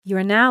You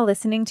are now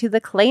listening to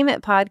the Claim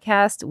It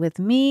podcast with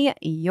me,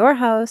 your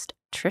host,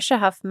 Trisha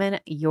Huffman,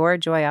 your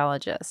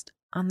joyologist.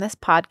 On this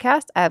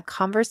podcast, I have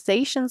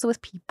conversations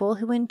with people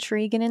who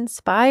intrigue and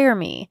inspire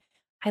me.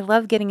 I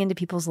love getting into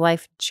people's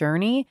life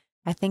journey.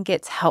 I think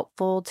it's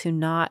helpful to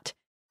not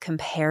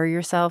compare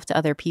yourself to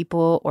other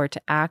people or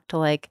to act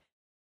like,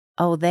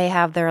 oh, they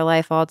have their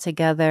life all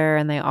together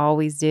and they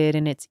always did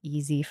and it's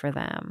easy for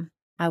them.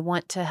 I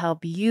want to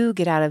help you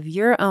get out of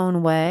your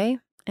own way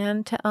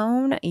and to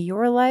own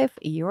your life,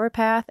 your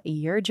path,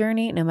 your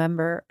journey, no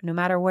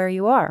matter where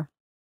you are.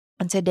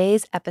 On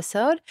today's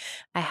episode,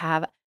 I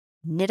have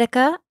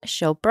Nitika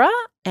Chopra,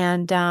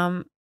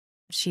 and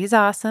she's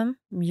awesome.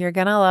 You're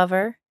going to love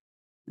her.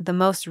 The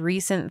most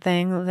recent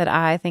thing that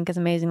I think is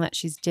amazing that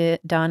she's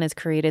done is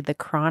created the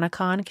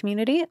Chronicon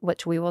community,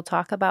 which we will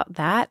talk about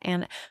that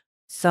and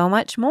so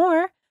much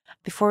more.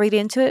 Before we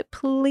get into it,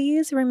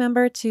 please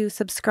remember to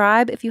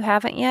subscribe if you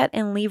haven't yet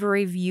and leave a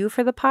review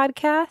for the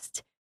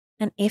podcast.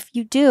 And if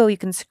you do, you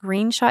can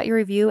screenshot your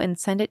review and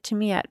send it to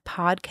me at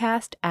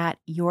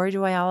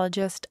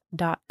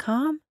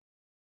podcast@yourjoyologist.com.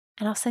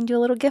 And I'll send you a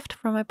little gift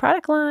from my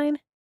product line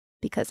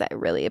because I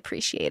really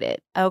appreciate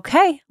it.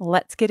 Okay,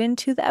 let's get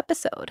into the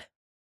episode.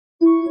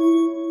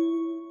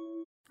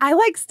 I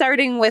like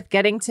starting with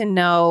getting to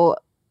know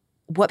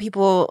what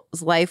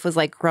people's life was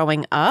like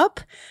growing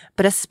up,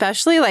 but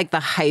especially like the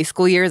high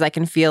school years, I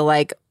can feel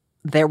like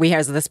we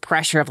have this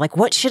pressure of like,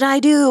 what should I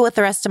do with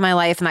the rest of my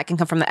life? And that can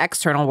come from the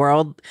external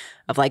world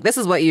of like, this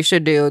is what you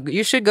should do.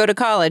 You should go to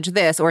college,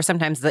 this, or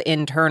sometimes the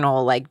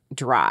internal like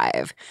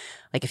drive.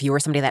 Like if you were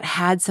somebody that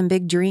had some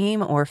big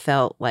dream or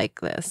felt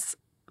like this,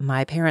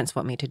 my parents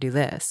want me to do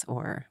this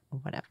or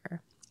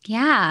whatever.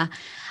 Yeah.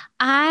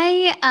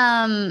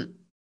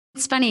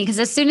 It's funny because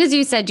as soon as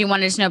you said you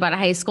wanted to know about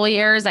high school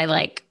years, I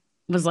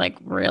was like,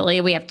 really?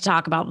 We have to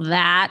talk about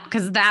that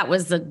because that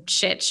was a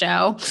shit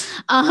show.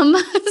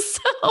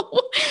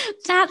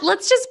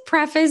 Let's just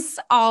preface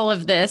all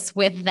of this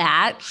with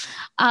that.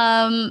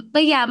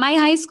 But yeah, my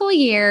high school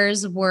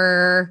years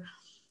were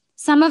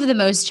some of the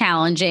most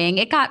challenging.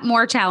 It got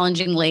more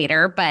challenging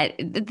later, but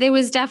there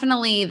was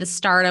definitely the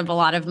start of a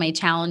lot of my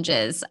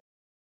challenges.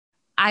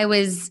 I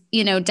was,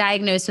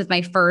 diagnosed with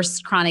my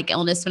first chronic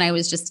illness when I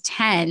was just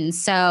 10.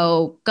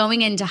 So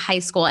going into high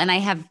school, and I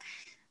have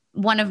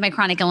one of my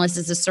chronic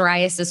illnesses is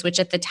psoriasis, which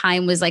at the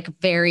time was like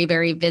very,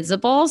 very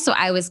visible. So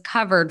I was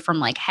covered from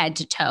like head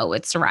to toe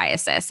with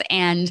psoriasis,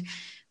 and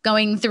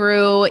going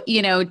through,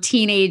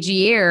 teenage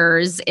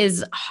years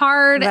is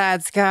hard.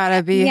 That's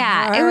gotta be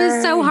hard. It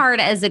was so hard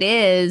as it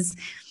is.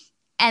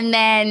 And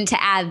then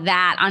to add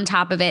that on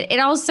top of it, it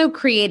also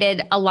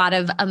created a lot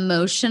of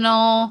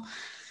emotional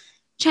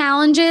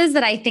challenges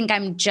that I think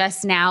I'm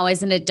just now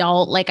as an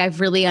adult, like I've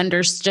really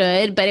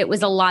understood, but it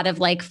was a lot of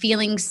like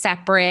feeling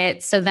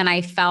separate. So then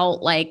I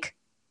felt like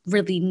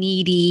really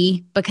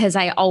needy because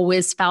I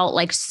always felt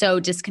like so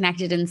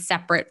disconnected and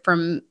separate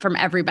from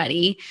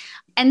everybody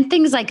and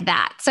things like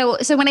that. So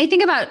when I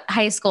think about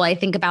high school, I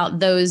think about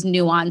those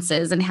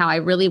nuances and how I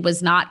really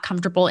was not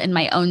comfortable in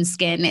my own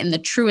skin in the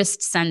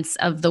truest sense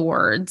of the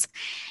words.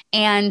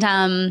 And,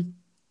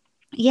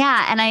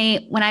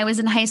 when I was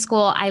in high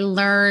school, I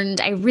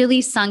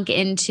really sunk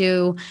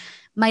into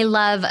my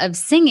love of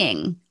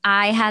singing.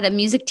 I had a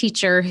music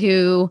teacher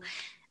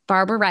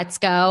Barbara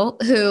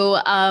Retzko, who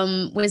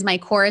was my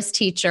chorus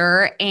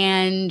teacher,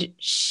 and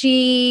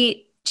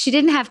she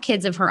didn't have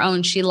kids of her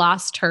own. She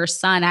lost her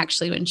son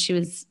actually when she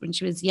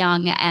was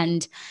young,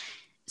 and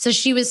so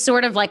she was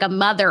sort of like a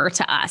mother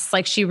to us.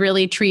 Like she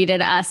really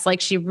treated us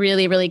like she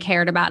really, really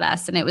cared about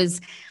us, and it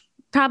was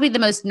probably the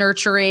most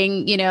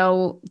nurturing,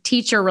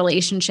 teacher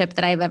relationship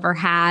that I've ever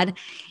had.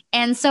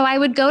 And so I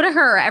would go to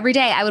her every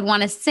day. I would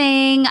want to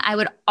sing. I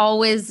would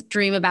always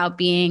dream about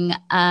being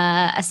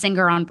a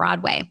singer on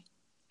Broadway.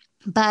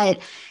 But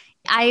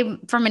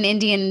I'm from an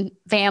Indian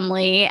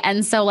family.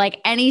 And so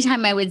like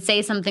anytime I would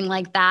say something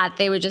like that,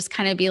 they would just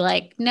kind of be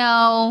like,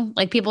 no,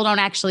 like people don't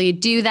actually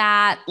do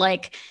that.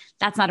 Like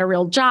that's not a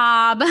real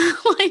job.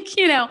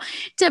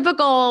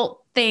 Typical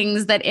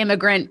things that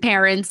immigrant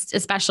parents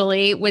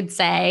especially would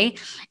say.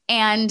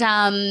 And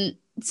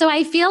so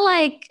I feel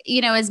like,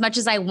 as much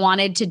as I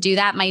wanted to do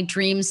that, my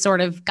dreams sort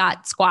of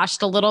got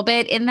squashed a little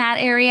bit in that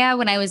area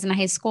when I was in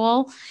high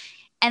school.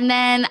 And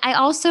then I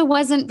also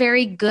wasn't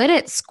very good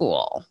at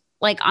school,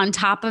 like on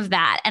top of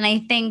that. And I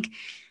think,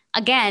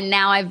 again,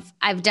 now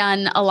I've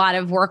done a lot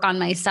of work on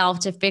myself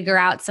to figure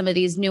out some of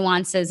these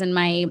nuances in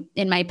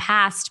my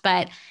past.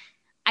 But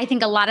I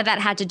think a lot of that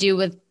had to do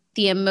with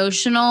the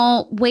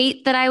emotional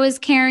weight that I was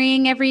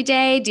carrying every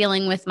day,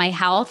 dealing with my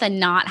health and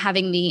not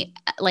having the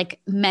like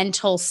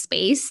mental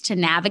space to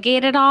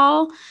navigate it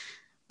all.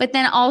 But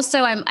then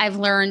also I've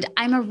learned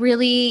I'm a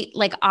really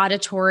like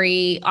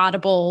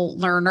audible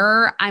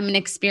learner. I'm an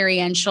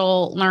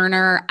experiential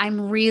learner.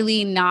 I'm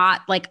really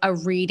not like a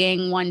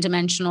reading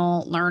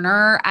one-dimensional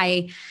learner.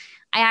 I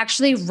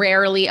actually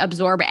rarely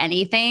absorb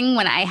anything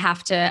when I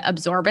have to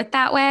absorb it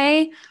that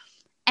way.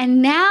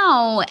 And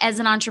now as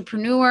an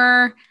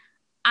entrepreneur,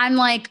 I'm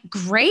like,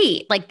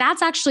 great. Like,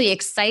 that's actually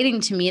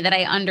exciting to me that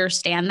I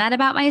understand that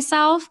about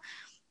myself.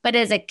 But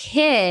as a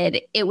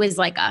kid, it was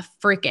like a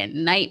freaking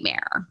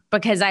nightmare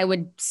because I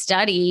would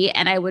study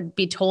and I would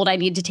be told I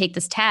need to take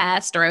this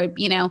test or I would,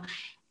 and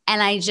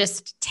I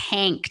just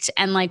tanked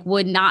and like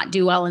would not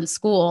do well in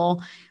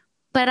school.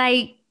 But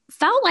I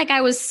felt like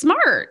I was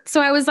smart.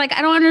 So I was like,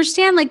 I don't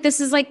understand. Like,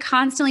 this is like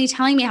constantly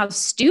telling me how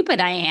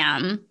stupid I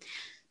am.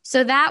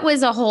 So that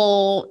was a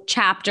whole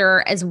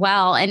chapter as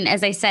well. And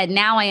as I said,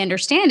 now I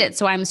understand it.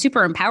 So I'm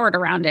super empowered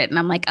around it. And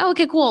I'm like, oh,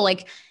 okay, cool.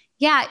 Like,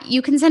 yeah,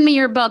 you can send me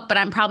your book, but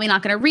I'm probably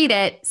not going to read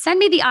it. Send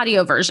me the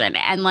audio version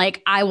and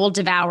like I will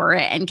devour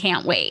it and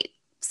can't wait.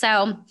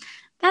 So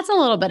that's a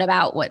little bit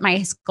about what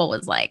my school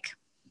was like.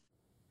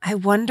 I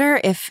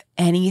wonder if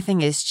anything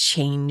is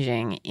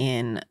changing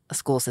in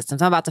school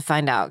systems. I'm about to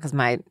find out because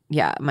my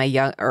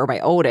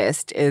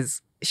oldest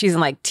she's in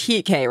like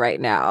TK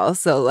right now.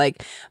 So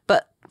like,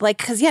 but like,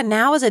 because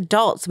now as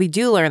adults, we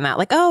do learn that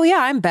like, oh yeah,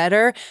 I'm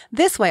better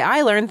this way.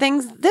 I learn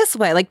things this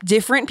way. Like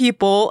different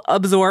people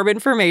absorb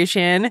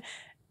information,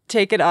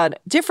 take it on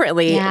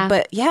differently. Yeah.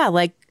 But yeah,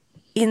 like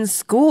in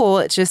school,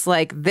 it's just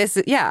like this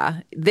is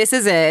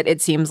it,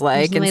 it seems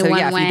like. There's And so only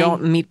yeah, one if you way.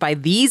 don't meet by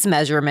these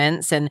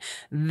measurements and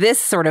this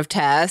sort of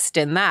test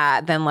and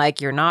that, then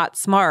like you're not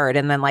smart.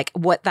 And then like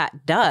what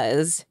that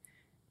does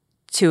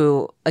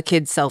to a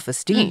kid's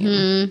self-esteem.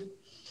 Mm-hmm.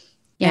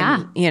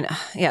 Yeah. And,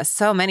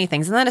 so many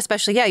things. And then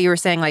especially, you were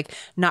saying like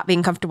not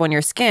being comfortable in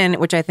your skin,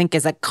 which I think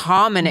is a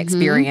common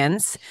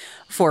experience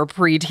for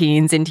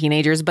preteens and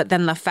teenagers. But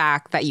then the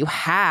fact that you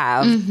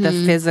have the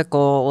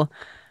physical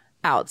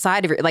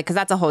outside of it, like, because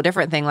that's a whole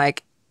different thing.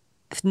 Like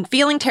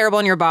feeling terrible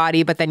in your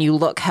body, but then you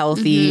look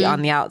healthy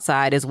on the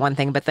outside is one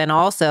thing. But then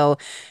also,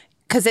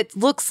 because it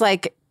looks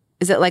like,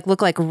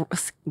 look like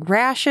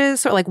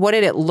rashes or like what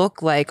did it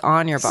look like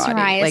on your body?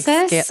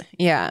 Psoriasis? Like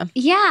yeah.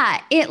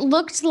 Yeah, it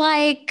looked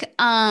like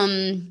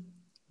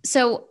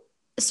so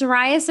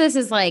psoriasis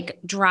is like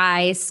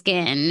dry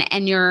skin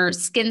and your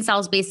skin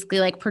cells basically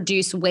like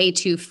produce way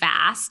too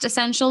fast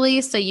essentially.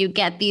 So you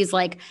get these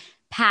like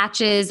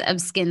patches of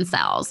skin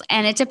cells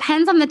and it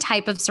depends on the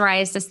type of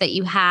psoriasis that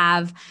you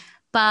have.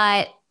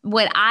 But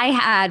what I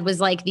had was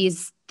like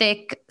these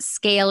thick,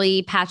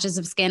 scaly patches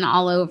of skin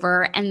all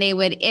over, and they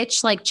would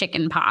itch like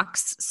chicken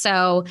pox.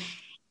 So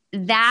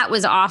that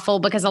was awful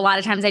because a lot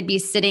of times I'd be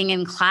sitting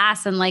in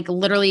class and like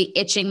literally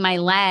itching my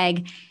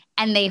leg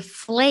and they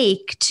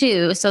flake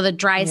too. So the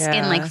dry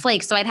skin like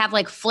flakes. So I'd have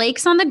like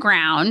flakes on the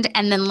ground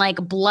and then like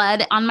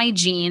blood on my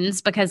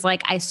jeans because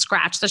like I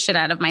scratched the shit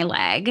out of my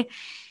leg.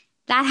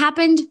 That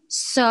happened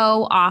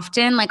so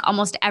often, like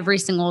almost every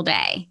single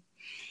day.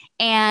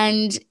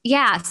 And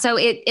yeah, so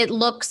it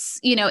looks,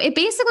 it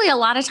basically a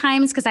lot of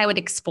times, because I would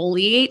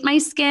exfoliate my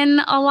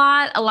skin a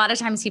lot of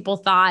times people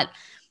thought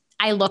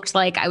I looked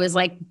like I was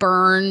like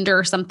burned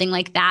or something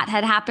like that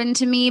had happened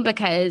to me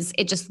because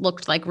it just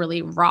looked like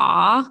really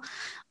raw.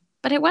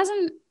 But it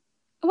wasn't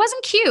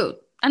cute.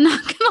 I'm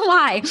not going to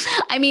lie.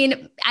 I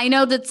mean, I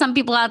know that some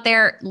people out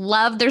there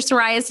love their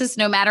psoriasis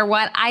no matter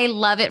what. I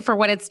love it for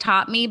what it's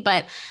taught me,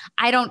 but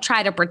I don't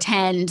try to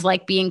pretend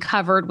like being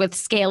covered with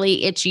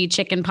scaly, itchy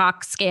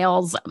chickenpox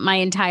scales my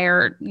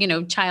entire,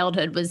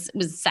 childhood was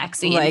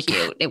sexy and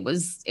cute. It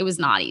was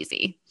not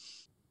easy.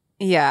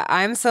 Yeah,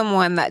 I'm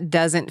someone that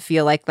doesn't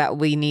feel like that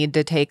we need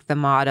to take the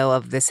motto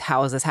of this,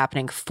 how is this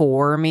happening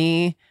for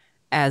me,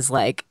 as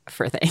like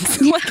for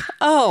things. Like,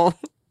 oh,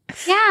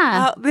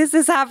 yeah, this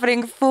is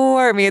happening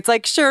for me. It's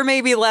like, sure,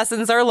 maybe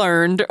lessons are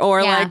learned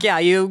or like,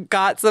 you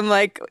got some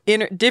like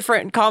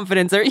different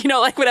confidence or,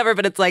 like whatever.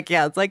 But it's like,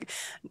 it's like,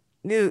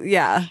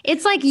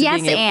 It's like,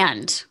 yes,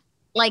 and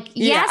like,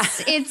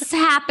 yes, it's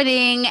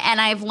happening.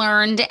 And I've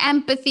learned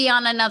empathy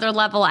on another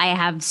level. I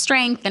have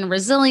strength and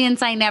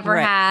resilience I never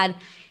had.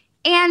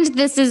 And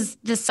this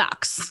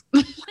sucks.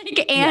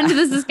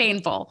 This is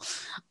painful.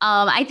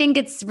 I think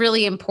it's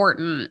really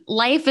important.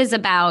 Life is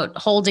about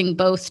holding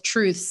both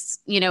truths,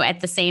 at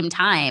the same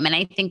time. And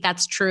I think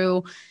that's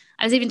true.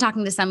 I was even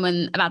talking to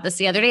someone about this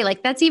the other day.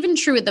 Like that's even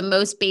true with the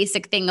most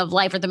basic thing of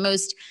life or the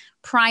most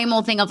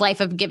primal thing of life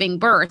of giving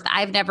birth.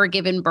 I've never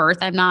given birth.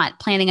 I'm not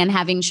planning on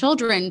having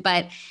children,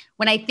 but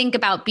when I think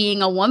about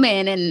being a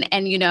woman and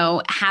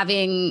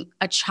having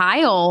a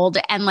child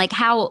and like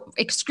how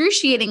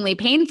excruciatingly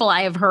painful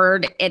I have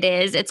heard it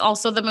is, it's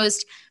also the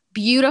most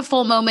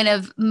beautiful moment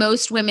of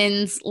most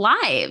women's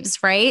lives,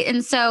 right?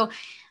 And so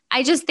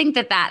I just think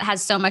that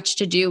has so much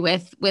to do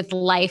with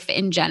life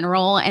in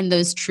general and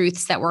those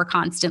truths that we're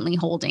constantly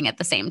holding at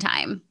the same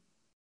time.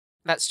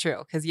 That's true.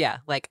 Because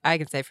like I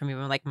can say from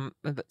even like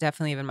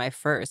definitely even my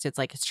first, it's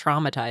like it's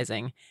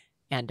traumatizing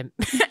and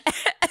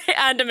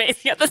and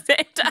amazing at the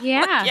same time.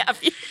 Yeah.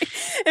 Like,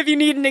 if you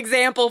need an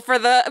example for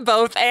the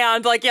both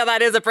and like,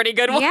 that is a pretty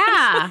good one.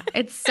 Yeah.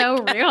 It's so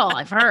real.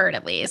 I've heard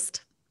at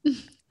least.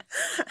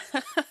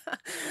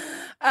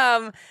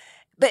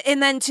 But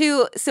and then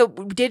too, so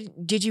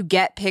did you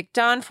get picked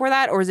on for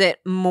that, or is it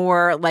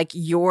more like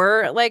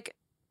your like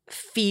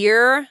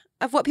fear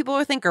of what people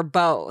would think, or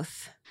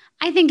both?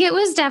 I think it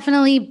was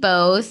definitely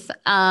both.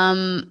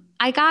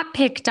 I got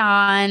picked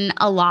on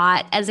a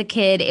lot as a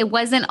kid. It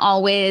wasn't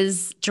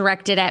always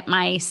directed at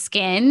my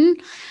skin,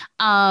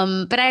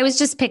 but I was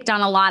just picked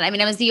on a lot. I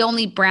mean, I was the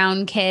only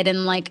brown kid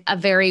in like a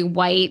very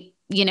white,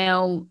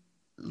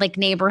 like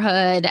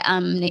neighborhood,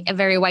 a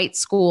very white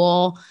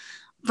school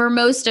for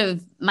most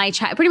of my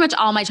pretty much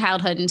all my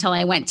childhood until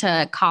I went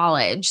to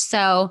college.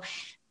 So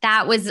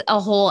that was a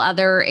whole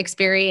other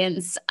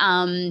experience.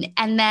 And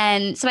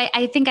then, so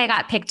I think I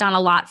got picked on a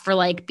lot for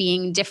like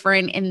being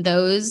different in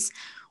those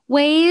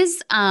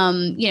ways.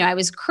 I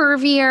was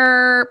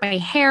curvier, my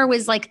hair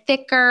was like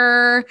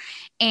thicker,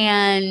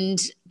 and,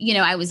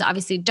 I was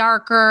obviously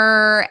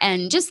darker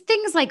and just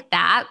things like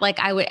that. Like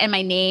and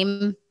my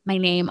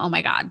name, oh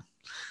my God.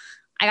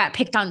 I got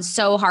picked on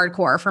so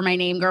hardcore for my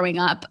name growing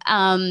up.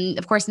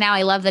 Of course, now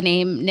I love the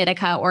name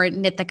Nitika or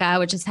Nithika,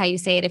 which is how you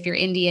say it if you're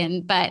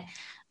Indian. But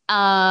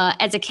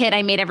as a kid,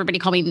 I made everybody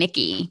call me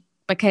Nikki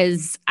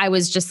because I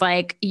was just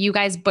like, you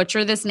guys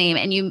butcher this name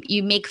and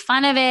you make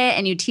fun of it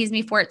and you tease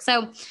me for it.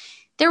 So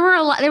there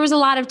was a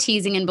lot of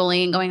teasing and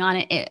bullying going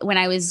on when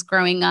I was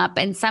growing up.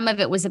 And some of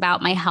it was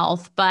about my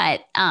health,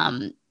 but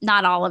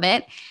not all of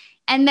it.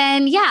 And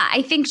then,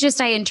 I think just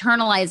I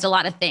internalized a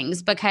lot of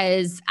things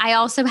because I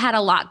also had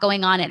a lot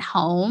going on at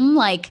home.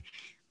 Like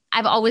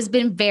I've always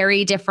been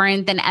very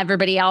different than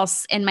everybody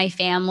else in my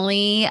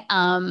family.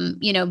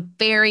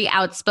 Very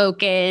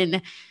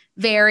outspoken,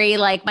 very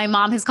like my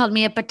mom has called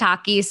me a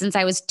pataki since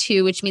I was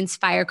 2, which means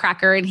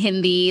firecracker in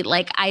Hindi.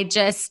 Like I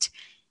just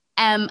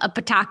am a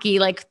pataki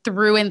like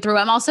through and through.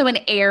 I'm also an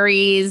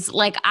Aries.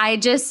 Like I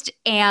just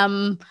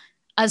am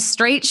a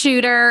straight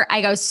shooter.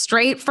 I go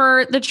straight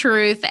for the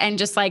truth and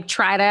just like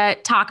try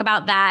to talk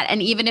about that.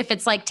 And even if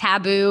it's like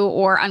taboo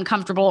or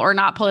uncomfortable or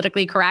not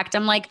politically correct,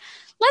 I'm like,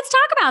 let's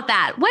talk about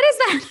that. What is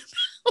that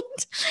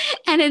about?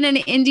 And in an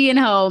Indian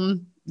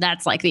home,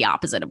 that's like the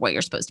opposite of what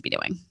you're supposed to be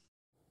doing.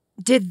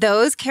 Did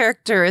those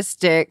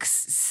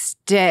characteristics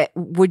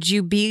would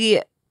you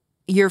be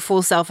your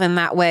full self in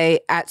that way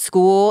at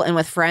school and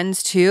with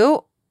friends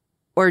too,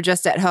 or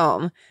just at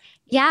home?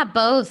 Yeah,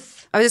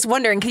 both. I was just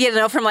wondering,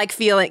 from like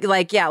feeling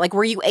like,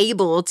 were you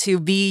able to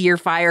be your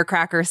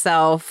firecracker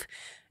self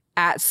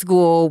at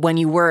school when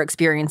you were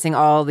experiencing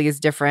all these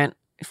different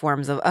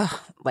forms of,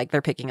 like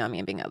they're picking on me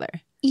and being other?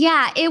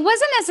 Yeah, it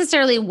wasn't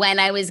necessarily when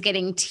I was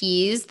getting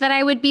teased that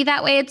I would be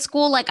that way at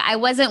school. Like I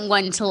wasn't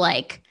one to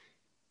like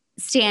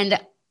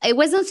it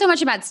wasn't so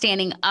much about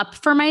standing up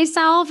for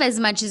myself as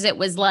much as it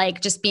was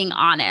like just being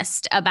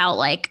honest about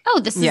like, oh,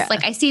 this is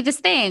like, I see this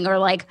thing, or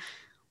like,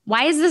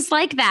 why is this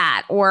like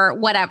that? Or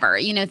whatever,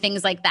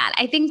 things like that.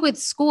 I think with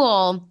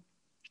school,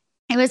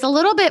 it was a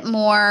little bit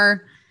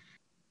more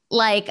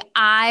like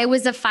I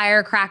was a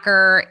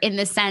firecracker in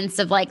the sense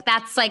of like,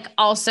 that's like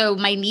also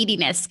my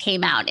neediness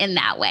came out in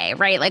that way,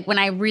 right? Like when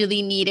I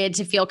really needed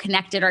to feel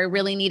connected or I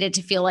really needed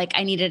to feel like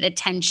I needed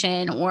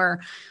attention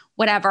or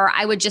whatever,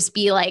 I would just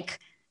be like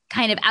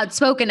kind of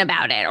outspoken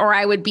about it. Or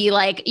I would be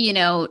like,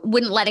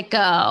 wouldn't let it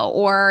go.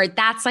 Or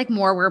that's like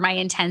more where my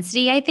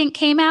intensity, I think,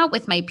 came out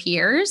with my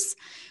peers.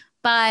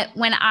 But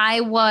when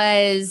I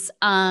was,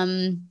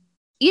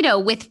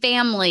 with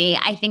family,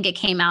 I think it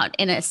came out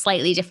in a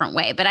slightly different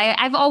way. But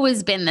I've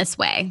always been this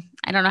way.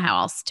 I don't know how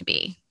else to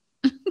be.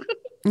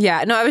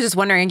 Yeah. No, I was just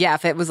wondering,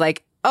 if it was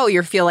like, oh,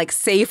 you feel like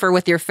safer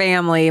with your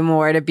family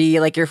more to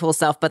be like your full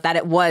self, but that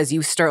it was,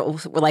 you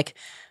start like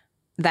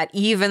that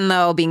even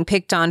though being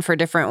picked on for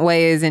different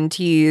ways and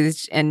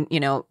teased and,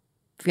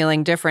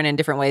 feeling different in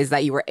different ways,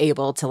 that you were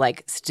able to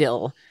like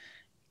still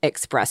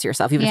express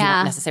yourself, even if you're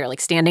not necessarily like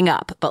standing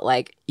up, but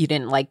like you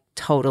didn't like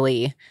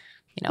totally,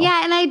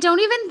 Yeah. And I don't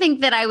even think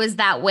that I was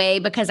that way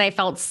because I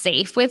felt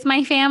safe with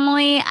my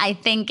family. I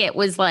think it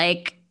was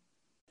like,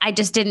 I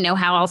just didn't know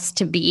how else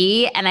to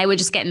be. And I would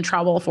just get in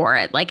trouble for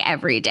it like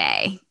every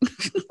day.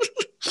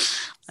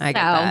 I get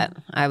that.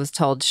 I was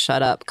told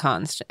shut up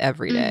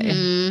every day.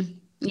 Mm-hmm.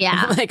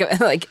 Yeah.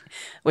 like,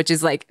 which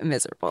is like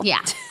miserable.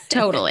 Yeah,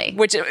 totally.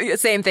 Which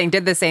same thing,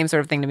 did the same sort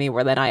of thing to me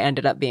where then I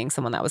ended up being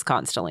someone that was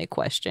constantly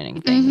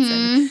questioning things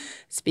and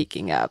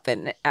speaking up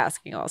and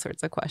asking all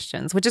sorts of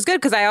questions, which is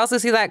good because I also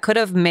see that could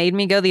have made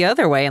me go the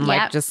other way and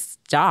like just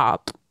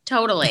stop.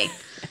 Totally.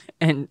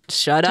 And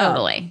shut up.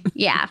 Totally.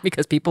 Yeah.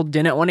 Because people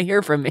didn't want to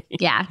hear from me.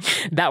 Yeah.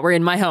 That were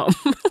in my home.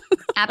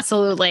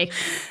 Absolutely.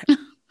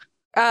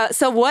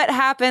 So what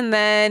happened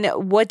then?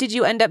 What did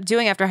you end up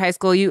doing after high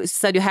school? You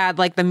said you had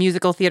like the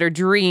musical theater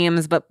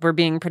dreams, but were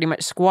being pretty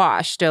much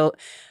squashed. So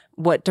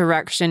what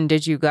direction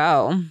did you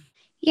go?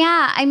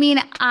 Yeah. I mean,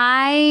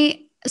 I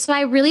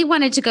really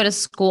wanted to go to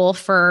school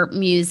for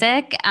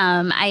music.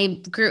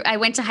 I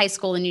went to high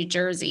school in New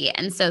Jersey.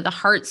 And so the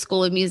Hart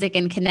School of Music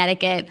in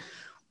Connecticut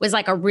was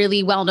like a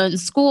really well-known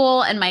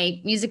school. And my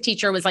music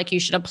teacher was like, you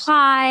should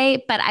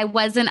apply, but I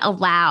wasn't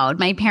allowed.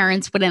 My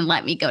parents wouldn't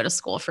let me go to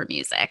school for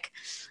music.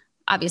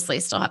 Obviously,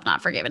 still have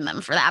not forgiven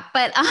them for that.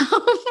 But,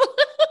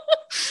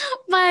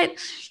 I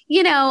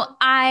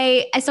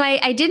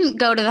didn't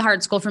go to the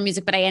Hart School for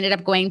Music, but I ended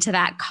up going to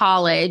that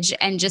college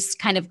and just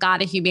kind of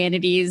got a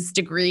humanities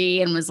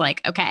degree and was like,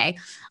 okay,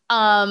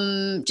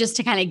 just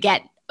to kind of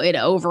get it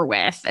over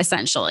with,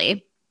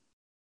 essentially.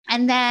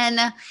 And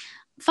then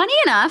funny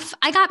enough,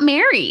 I got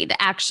married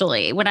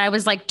actually when I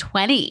was like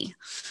 20.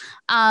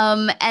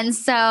 And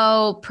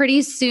so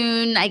pretty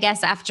soon, I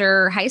guess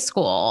after high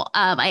school,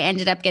 I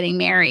ended up getting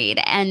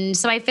married. And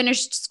so I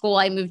finished school.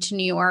 I moved to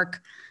New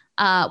York,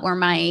 where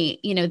my,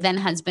 then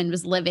husband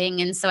was living.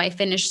 And so I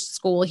finished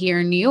school here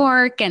in New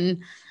York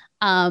and,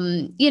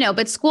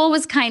 but school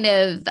was kind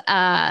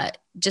of,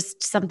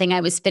 just something I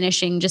was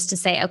finishing just to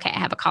say, okay, I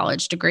have a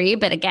college degree.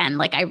 But again,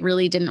 like I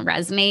really didn't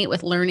resonate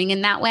with learning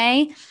in that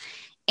way.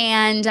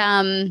 And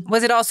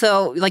was it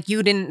also like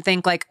you didn't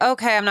think like,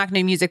 okay, I'm not going to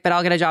do music, but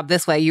I'll get a job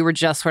this way? You were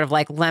just sort of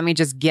like, let me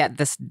just get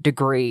this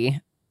degree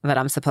that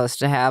I'm supposed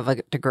to have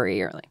a degree,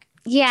 or like,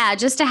 yeah,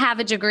 just to have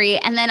a degree.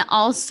 And then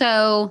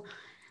also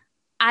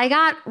I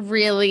got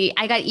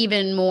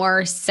even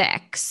more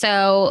sick.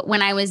 So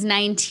when I was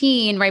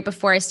 19, right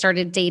before I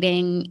started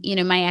dating,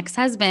 my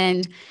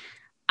ex-husband,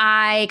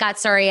 I got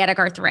psoriatic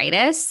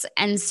arthritis.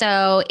 And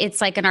so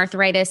it's like an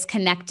arthritis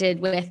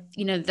connected with,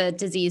 the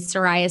disease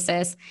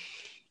psoriasis.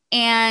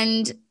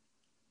 And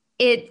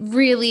it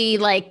really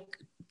like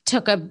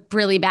took a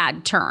really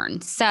bad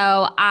turn.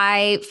 So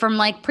from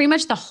like pretty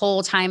much the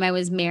whole time I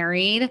was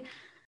married,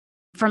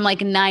 from like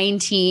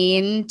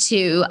 19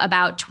 to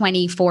about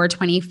 24,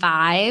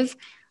 25,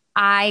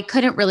 I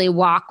couldn't really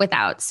walk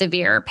without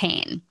severe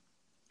pain.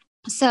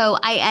 So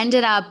I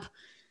ended up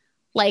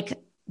like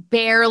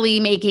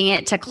barely making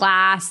it to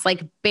class,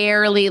 like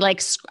barely,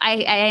 like I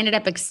ended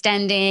up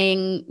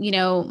extending,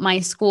 my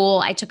school.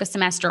 I took a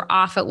semester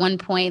off at one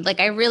point. Like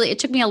it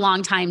took me a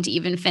long time to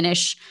even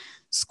finish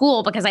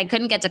school because I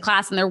couldn't get to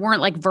class and there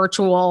weren't like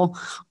virtual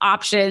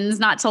options,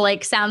 not to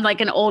like sound like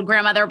an old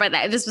grandmother, but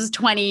this was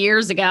 20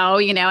 years ago.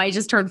 I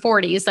just turned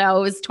 40. So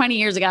it was 20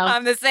 years ago.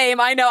 I'm the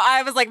same. I know.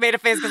 I was like made a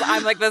face because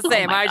I'm like the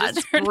same. I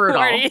just turned 40.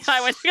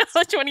 I went to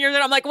college 20 years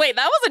ago. I'm like, wait,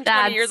 that wasn't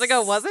 20 years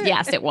ago, was it?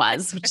 Yes, it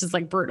was, which is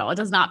like brutal. It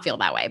does not feel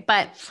that way.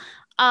 But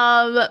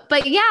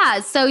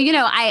yeah, so,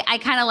 I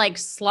kind of like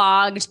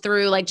slogged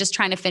through like just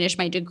trying to finish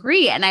my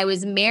degree, and I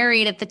was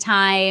married at the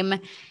time.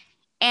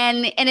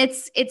 And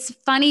it's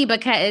funny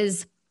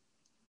because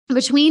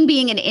between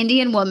being an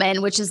Indian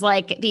woman, which is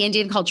like the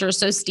Indian culture is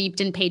so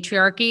steeped in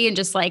patriarchy and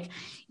just like,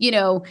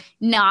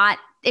 not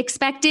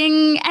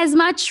expecting as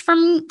much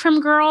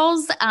from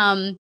girls,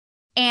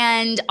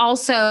 and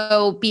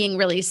also being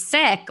really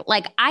sick.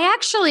 Like I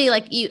actually,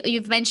 like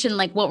you've mentioned,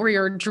 like what were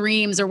your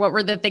dreams or what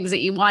were the things that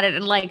you wanted?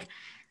 And like,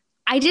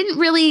 I didn't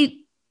really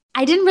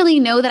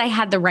know that I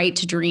had the right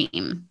to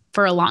dream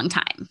for a long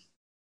time.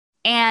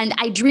 And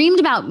I dreamed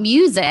about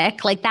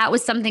music, like that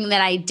was something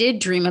that I did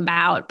dream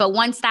about. But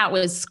once that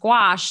was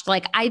squashed,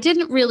 like I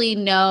didn't really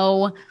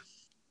know.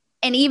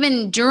 And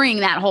even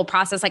during that whole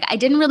process, like I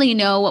didn't really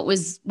know what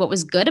was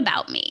good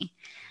about me.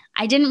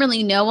 I didn't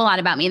really know a lot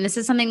about me. And this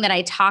is something that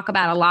I talk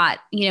about a lot,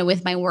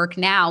 with my work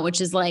now,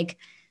 which is like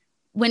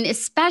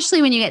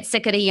especially when you get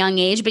sick at a young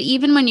age, but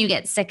even when you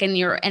get sick and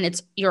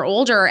you're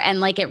older and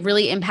like it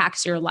really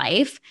impacts your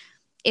life,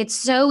 it's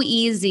so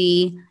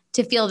easy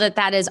to feel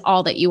that is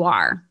all that you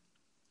are.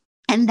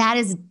 And that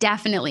is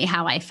definitely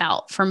how I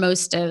felt for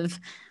most of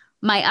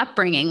my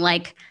upbringing.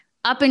 Like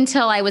up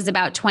until I was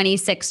about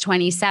 26,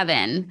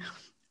 27,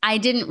 I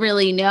didn't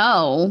really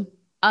know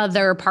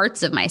other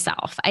parts of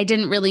myself. I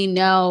didn't really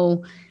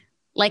know,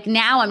 like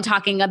now I'm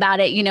talking about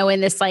it,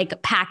 in this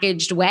like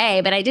packaged way,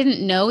 but I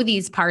didn't know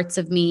these parts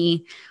of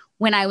me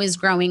when I was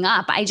growing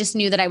up. I just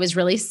knew that I was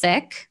really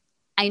sick.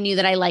 I knew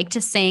that I liked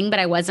to sing, but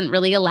I wasn't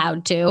really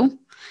allowed to.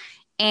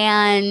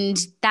 And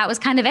that was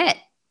kind of it.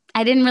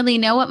 I didn't really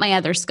know what my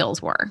other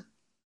skills were.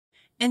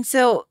 And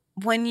so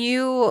when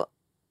you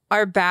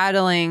are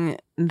battling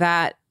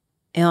that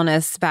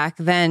illness back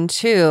then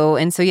too,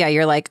 and so yeah,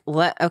 you're like,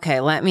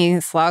 let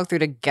me slog through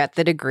to get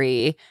the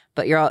degree,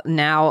 but you're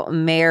now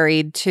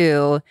married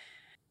too.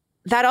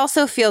 That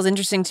also feels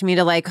interesting to me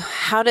to like,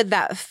 how did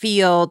that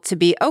feel to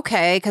be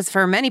okay? Because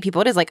for many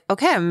people it is like,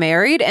 okay, I'm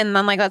married and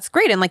I'm like, that's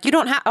great. And like, you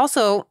don't have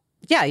also...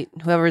 yeah,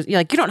 whoever's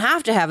like, you don't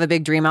have to have a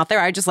big dream out there.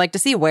 I just like to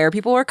see where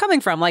people are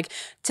coming from. Like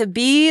to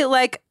be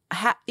like,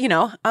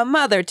 a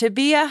mother, to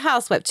be a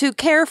housewife, to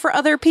care for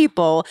other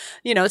people,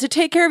 to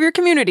take care of your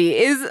community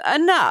is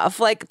enough.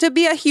 Like to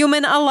be a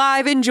human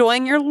alive,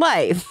 enjoying your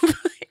life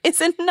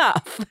is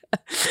enough.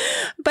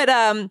 But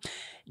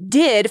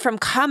from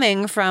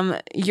coming from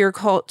your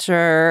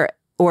culture,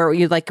 or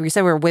you like we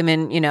said, where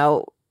women,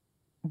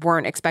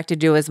 weren't expected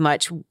to do as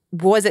much,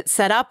 was it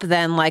set up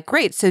then like,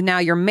 great, so now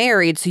you're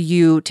married, so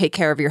you take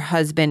care of your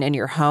husband and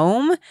your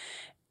home,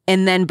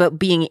 and then but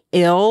being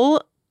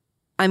ill,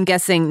 I'm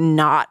guessing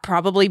not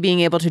probably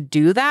being able to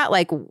do that,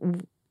 like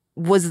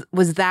was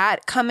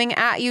that coming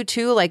at you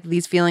too, like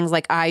these feelings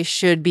like I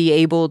should be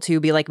able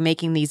to be like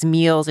making these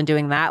meals and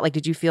doing that? Like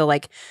did you feel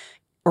like,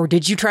 or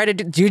did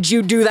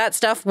you do that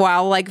stuff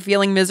while like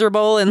feeling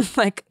miserable and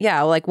like,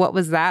 yeah, like what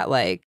was that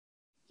like?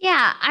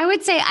 Yeah, I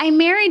would say I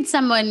married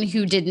someone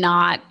who did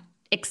not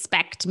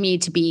expect me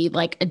to be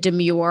like a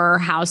demure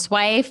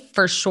housewife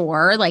for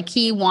sure. Like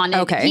he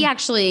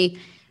actually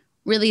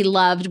really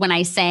loved when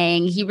I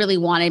sang. He really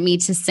wanted me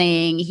to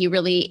sing. He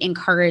really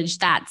encouraged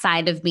that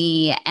side of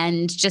me.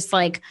 And just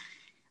like,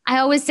 I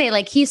always say,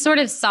 like, he sort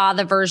of saw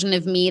the version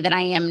of me that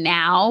I am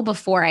now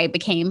before I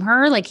became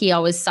her. Like, he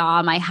always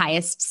saw my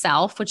highest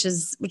self, which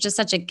is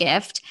such a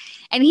gift.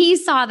 And he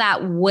saw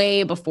that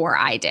way before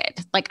I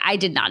did. Like, I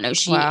did not know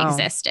she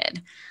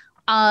existed.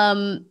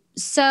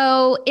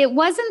 So it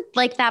wasn't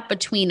like that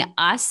between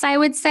us, I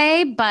would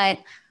say, but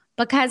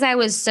because I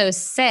was so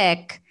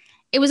sick,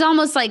 it was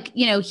almost like,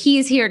 you know,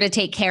 he's here to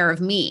take care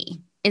of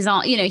me is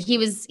all, you know, he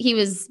was,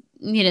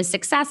 you know,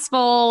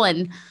 successful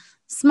and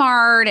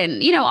smart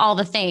and, you know, all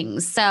the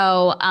things.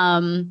 So,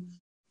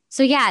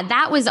 so yeah,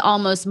 that was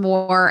almost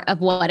more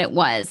of what it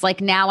was.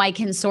 Like now I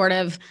can sort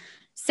of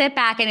sit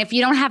back, and if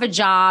you don't have a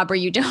job or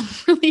you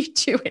don't really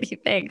do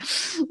anything,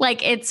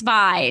 like it's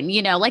fine,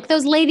 you know, like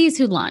those ladies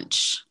who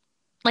lunch,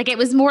 like it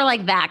was more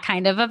like that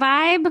kind of a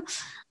vibe.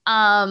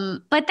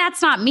 But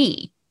that's not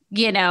me,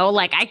 you know,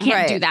 like I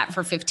can't do that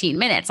for 15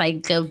 minutes. I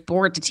go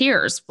bored to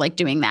tears, like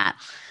doing that.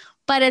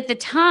 But at the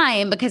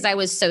time, because I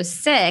was so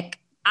sick,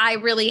 I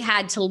really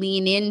had to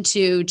lean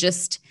into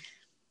just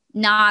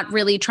not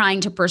really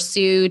trying to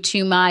pursue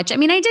too much. I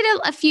mean, I did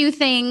a few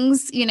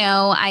things, you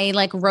know, I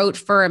like wrote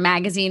for a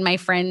magazine. My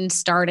friend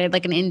started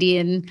like an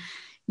Indian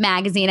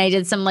magazine. I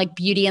did some like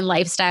beauty and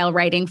lifestyle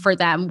writing for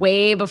them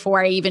way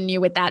before I even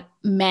knew what that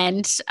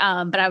meant.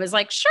 But I was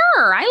like,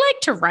 sure, I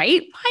like to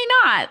write. Why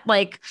not?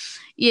 Like,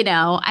 you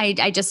know,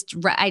 I just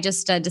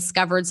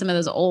discovered some of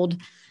those old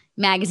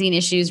magazine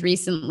issues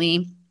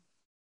recently.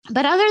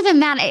 But other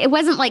than that, it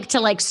wasn't like to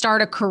like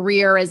start a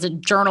career as a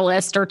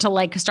journalist or to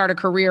like start a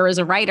career as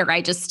a writer.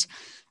 I just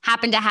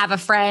happened to have a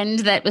friend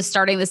that was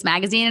starting this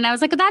magazine, and I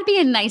was like, that'd be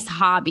a nice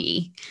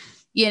hobby,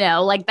 you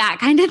know, like that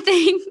kind of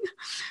thing.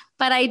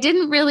 But I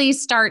didn't really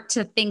start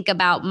to think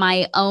about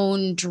my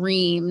own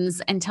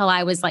dreams until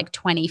I was like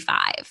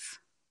 25.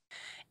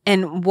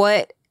 And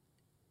what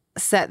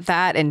set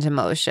that into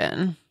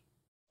motion?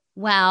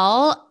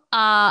 Well,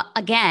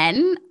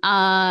 again,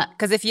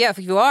 because if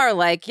you are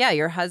like, yeah,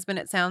 your husband,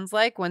 it sounds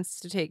like,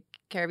 wants to take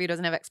care of you,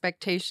 doesn't have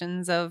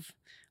expectations of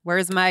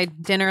where's my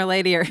dinner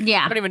lady, or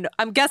I don't even know.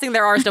 I'm guessing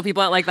there are still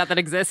people like that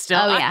exist still.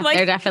 Oh yeah, like,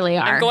 there definitely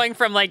are. I'm going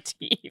from like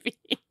TV,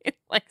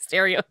 like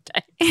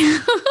stereotypes.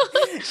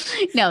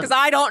 No, because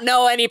I don't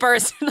know any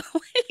personally.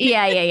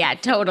 Yeah,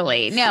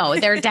 totally. No,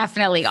 there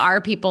definitely are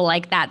people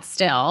like that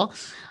still.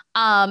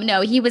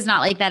 No, he was not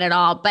like that at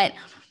all. But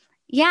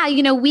yeah,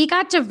 you know, we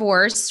got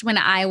divorced when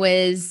I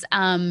was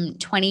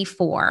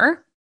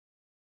 24,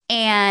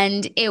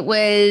 and it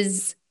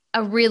was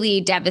a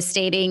really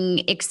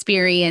devastating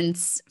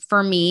experience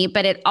for me.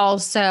 But it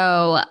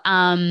also,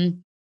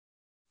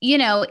 you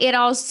know,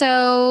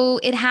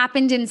 it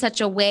happened in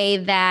such a way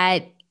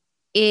that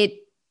it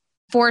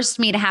forced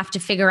me to have to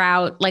figure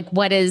out like,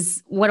 what do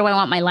I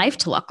want my life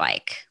to look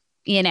like,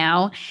 you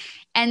know?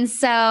 And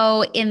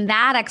so in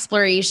that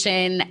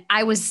exploration,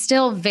 I was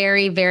still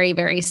very, very,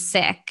 very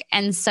sick.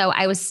 And so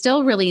I was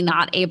still really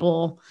not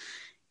able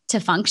to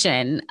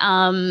function.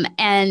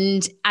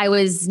 And I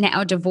was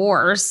now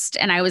divorced,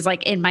 and I was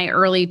like in my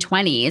early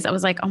 20s. I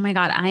was like, oh my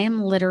God, I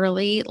am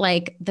literally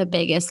like the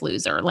biggest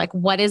loser. Like,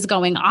 what is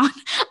going on?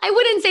 I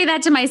wouldn't say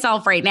that to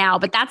myself right now,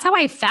 but that's how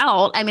I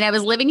felt. I mean, I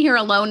was living here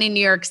alone in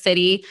New York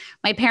City.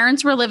 My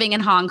parents were living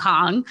in Hong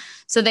Kong,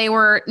 so they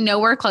were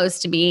nowhere close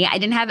to me. I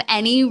didn't have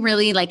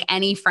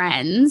any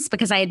friends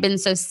because I had been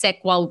so sick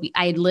while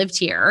I had lived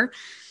here.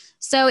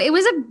 So it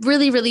was a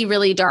really, really,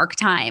 really dark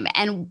time.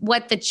 And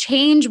what the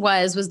change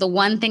was the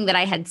one thing that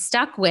I had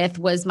stuck with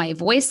was my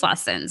voice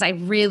lessons. I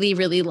really,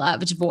 really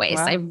loved voice.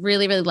 Wow. I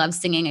really, really loved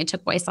singing. I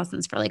took voice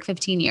lessons for like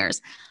 15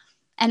 years.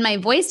 And my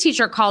voice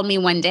teacher called me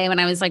one day when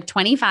I was like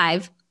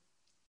 25.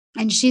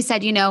 And she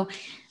said, you know,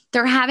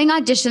 they're having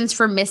auditions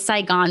for Miss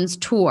Saigon's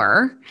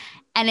tour.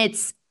 And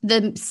it's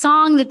the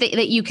song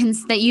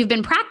that you've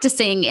been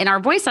practicing in our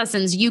voice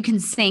lessons, you can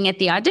sing at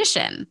the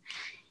audition.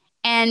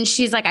 And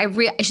she's like, I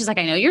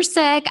know you're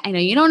sick. I know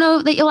you don't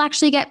know that you'll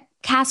actually get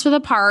cast for the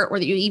part or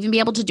that you'll even be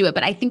able to do it,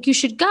 but I think you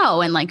should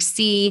go and like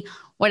see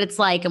what it's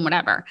like and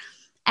whatever.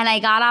 And I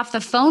got off the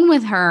phone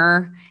with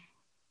her,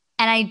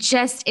 and it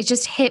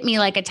just hit me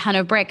like a ton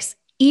of bricks.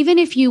 Even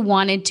if you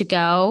wanted to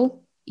go,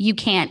 you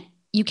can't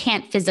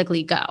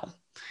physically go.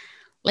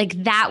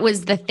 Like that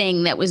was the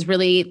thing that was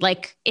really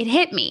like, it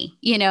hit me,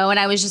 you know, and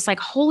I was just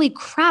like, holy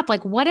crap,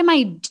 like, what am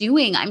I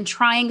doing? I'm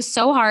trying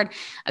so hard.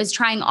 I was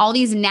trying all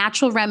these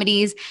natural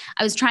remedies.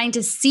 I was trying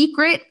to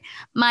secret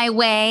my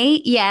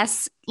way.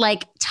 Yes.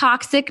 Like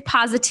toxic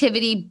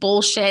positivity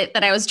bullshit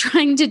that I was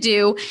trying to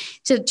do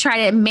to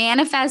try to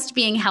manifest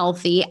being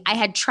healthy. I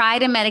had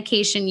tried a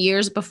medication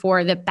years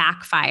before that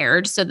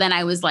backfired. So then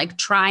I was like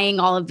trying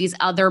all of these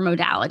other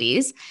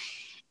modalities.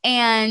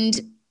 And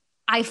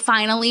I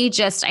finally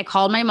I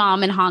called my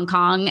mom in Hong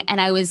Kong, and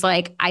I was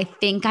like, I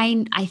think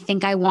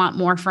I want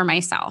more for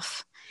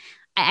myself.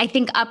 I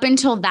think up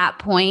until that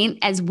point,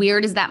 as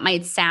weird as that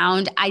might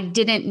sound, I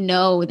didn't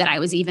know that I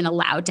was even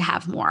allowed to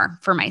have more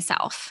for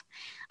myself.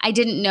 I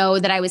didn't know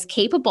that I was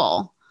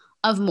capable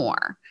of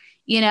more,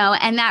 you know,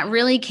 and that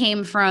really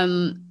came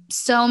from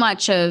so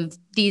much of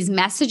these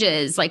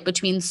messages, like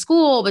between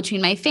school,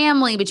 between my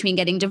family, between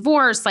getting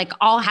divorced, like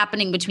all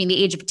happening between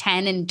the age of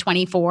 10 and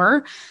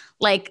 24,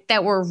 like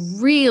that were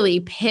really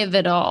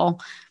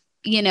pivotal,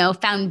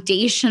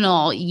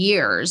 foundational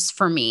years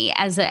for me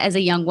as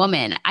a young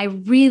woman. I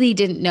really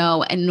didn't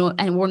know,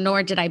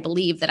 nor did I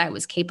believe that I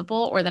was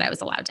capable or that I was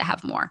allowed to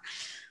have more.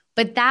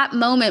 But that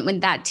moment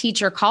when that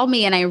teacher called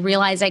me and I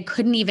realized I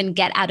couldn't even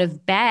get out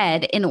of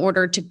bed in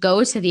order to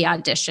go to the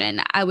audition,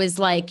 I was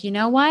like, you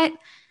know what?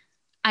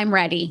 I'm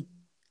ready.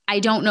 I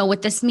don't know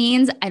what this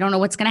means. I don't know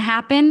what's going to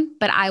happen,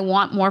 but I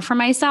want more for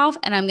myself.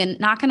 And I'm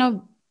not going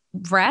to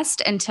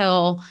rest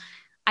until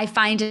I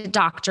find a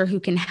doctor who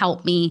can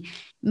help me.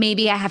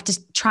 Maybe I have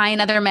to try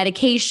another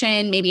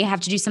medication. Maybe I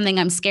have to do something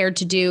I'm scared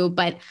to do,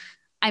 but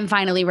I'm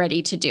finally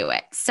ready to do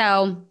it.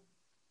 So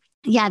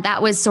yeah,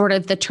 that was sort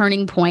of the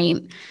turning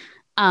point.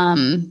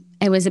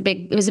 It was a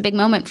big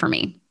moment for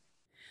me.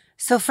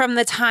 So from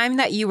the time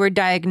that you were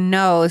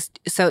diagnosed,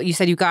 so you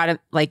said you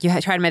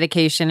had tried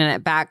medication and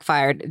it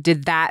backfired.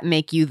 Did that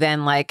make you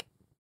then like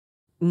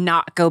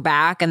not go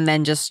back and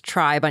then just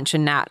try a bunch of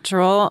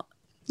natural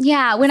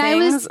Yeah, when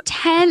things? I was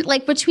 10,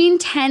 like between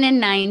 10 and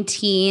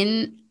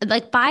 19,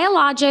 like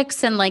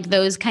biologics and like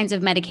those kinds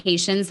of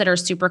medications that are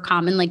super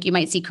common, like you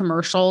might see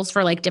commercials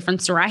for like different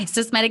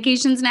psoriasis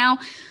medications now.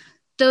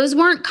 Those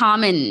weren't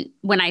common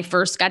when I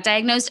first got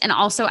diagnosed. And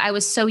also I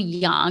was so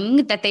young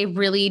that they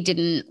really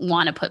didn't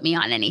want to put me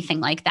on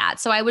anything like that.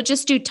 So I would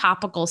just do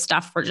topical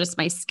stuff for just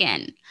my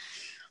skin.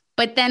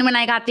 But then when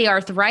I got the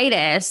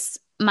arthritis,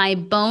 my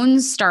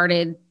bones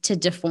started to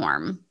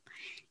deform.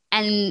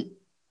 And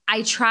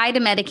I tried a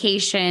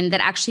medication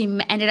that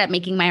actually ended up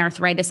making my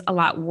arthritis a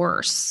lot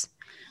worse.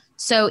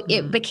 So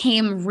it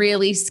became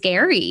really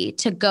scary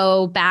to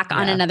go back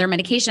on another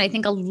medication. I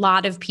think a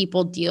lot of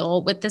people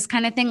deal with this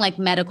kind of thing, like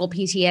medical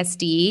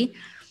PTSD.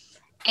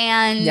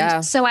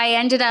 And so I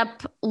ended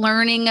up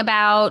learning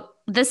about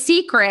The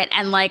Secret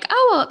and like,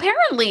 oh, well,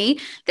 apparently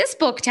this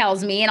book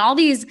tells me, and all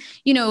these,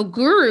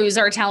 gurus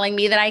are telling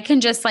me that I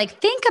can just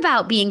like think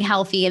about being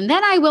healthy and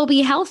then I will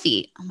be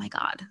healthy. Oh my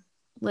God,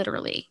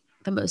 literally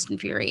the most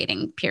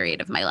infuriating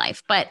period of my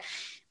life. But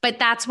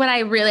that's what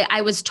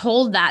I was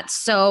told that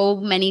so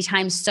many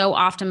times, so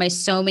often by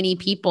so many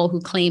people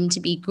who claim to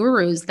be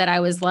gurus that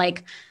I was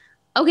like,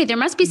 okay, there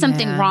must be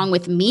something wrong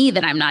with me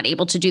that I'm not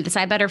able to do this.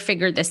 I better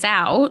figure this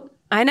out.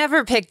 I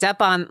never picked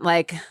up on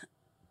like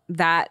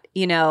that,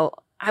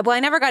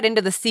 I never got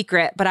into The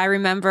Secret, but I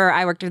remember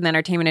I worked in the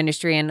entertainment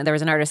industry and there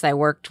was an artist I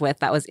worked with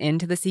that was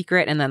into The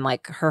Secret. And then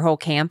like her whole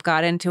camp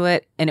got into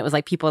it. And it was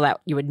like people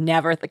that you would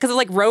never, because it's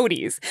like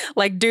roadies,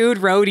 like dude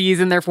roadies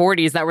in their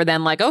 40s that were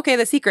then like, okay,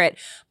 The Secret.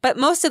 But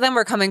most of them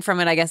were coming from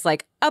it, I guess,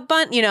 like a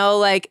bunch,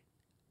 like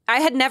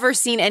I had never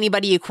seen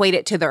anybody equate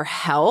it to their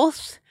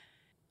health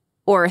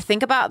or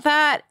think about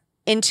that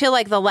until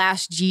like the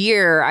last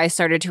year I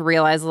started to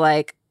realize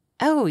like,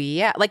 oh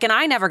yeah. Like, and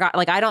I never got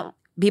like,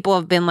 people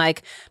have been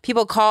like,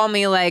 people call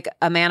me like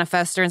a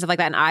manifester and stuff like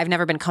that. And I've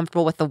never been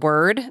comfortable with the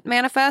word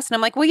manifest. And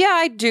I'm like, well, yeah,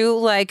 I do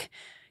like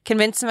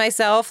convince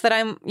myself that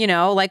I'm,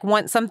 like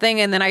want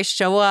something. And then I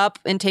show up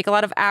and take a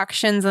lot of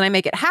actions and I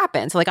make it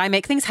happen. So like I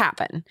make things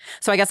happen.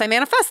 So I guess I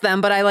manifest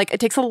them, but it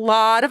takes a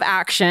lot of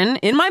action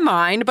in my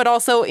mind, but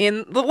also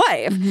in the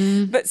life.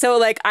 Mm-hmm. But so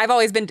like I've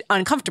always been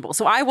uncomfortable.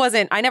 So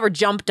I never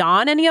jumped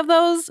on any of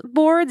those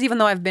boards, even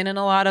though I've been in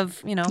a lot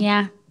of,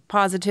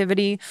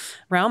 positivity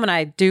realm. And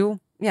I do.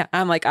 Yeah,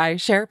 I'm like, I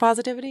share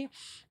positivity.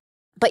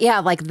 But yeah,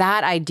 like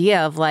that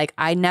idea of like,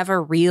 I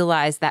never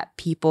realized that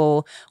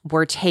people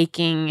were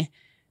taking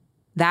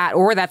that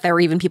or that there were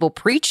even people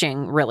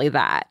preaching really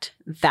that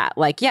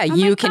like, yeah,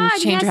 you can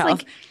change your health.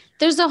 Like,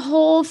 there's a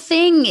whole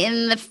thing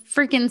in The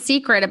freaking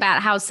Secret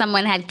about how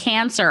someone had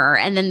cancer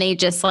and then they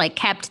just like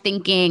kept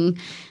thinking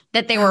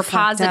that they were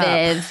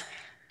positive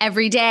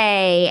every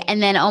day.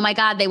 And then, oh my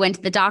God, they went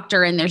to the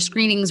doctor and their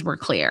screenings were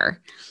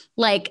clear.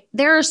 Like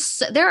there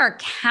are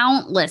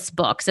countless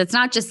books. It's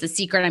not just The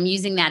Secret. I'm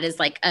using that as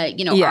like a,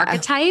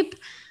 archetype,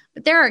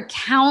 but there are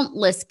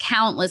countless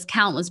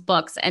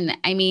books. And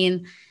I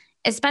mean,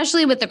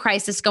 especially with the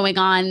crisis going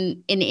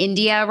on in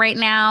India right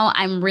now,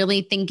 I'm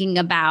really thinking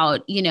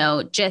about,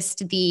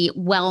 just the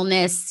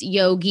wellness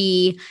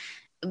yogi,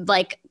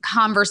 like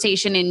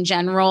conversation in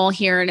general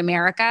here in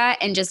America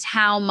and just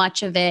how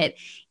much of it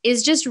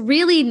is just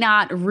really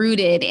not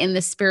rooted in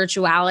the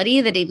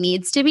spirituality that it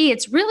needs to be.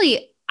 It's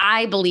really,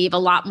 I believe, a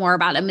lot more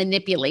about a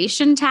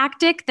manipulation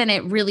tactic than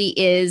it really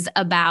is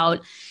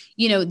about,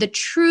 the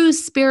true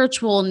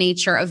spiritual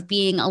nature of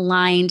being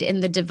aligned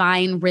in the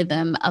divine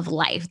rhythm of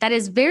life. That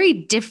is very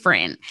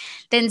different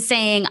than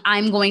saying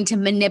I'm going to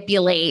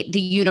manipulate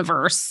the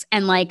universe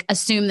and like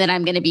assume that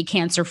I'm going to be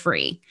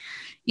cancer-free.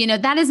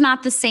 That is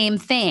not the same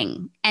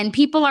thing. And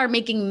people are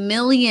making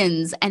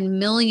millions and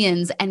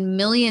millions and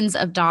millions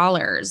of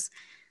dollars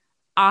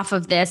off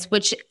of this,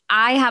 which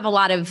I have a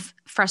lot of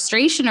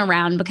frustration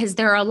around because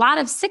there are a lot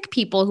of sick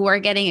people who are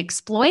getting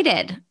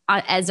exploited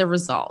as a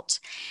result.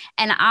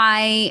 And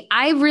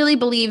I really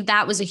believe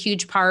that was a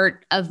huge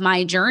part of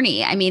my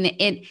journey. I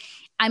mean,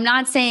 I'm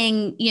not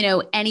saying,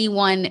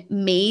 anyone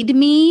made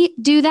me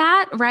do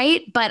that,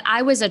 right? But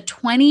I was a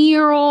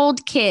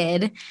 20-year-old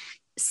kid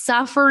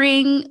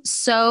suffering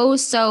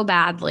so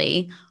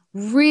badly,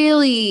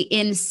 really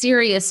in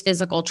serious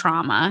physical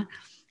trauma.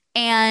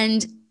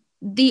 And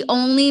the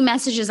only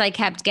messages I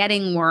kept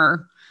getting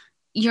were,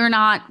 you're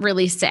not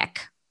really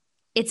sick.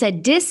 It's a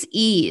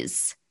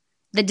dis-ease.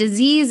 The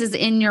disease is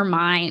in your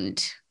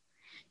mind.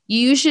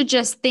 You should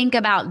just think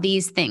about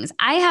these things.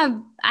 I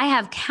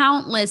have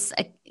countless,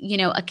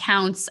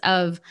 accounts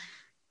of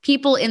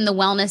people in the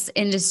wellness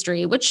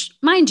industry, which,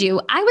 mind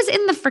you, I was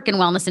in the freaking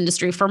wellness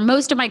industry for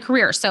most of my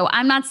career. So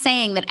I'm not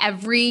saying that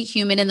every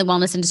human in the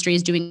wellness industry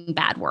is doing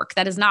bad work.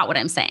 That is not what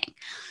I'm saying.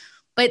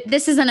 But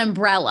this is an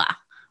umbrella,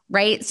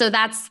 right? So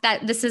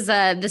this is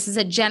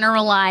a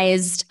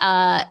generalized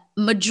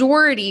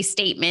majority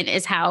statement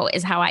is how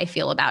I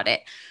feel about it.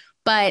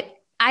 But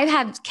I've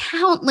had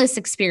countless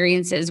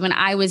experiences when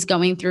I was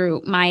going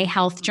through my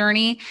health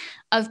journey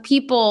of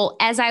people,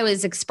 as I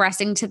was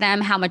expressing to them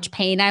how much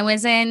pain I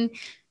was in,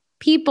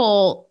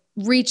 people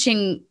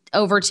reaching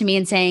over to me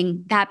and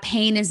saying, that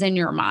pain is in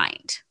your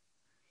mind.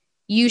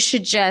 You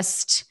should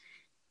just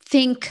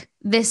think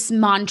this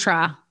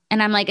mantra.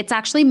 And I'm like, it's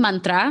actually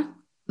mantra,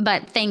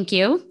 but thank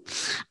you.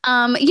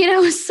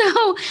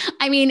 So,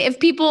 I mean, if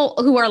people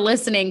who are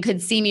listening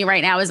could see me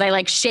right now as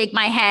I shake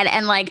my head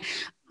and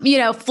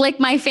flick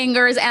my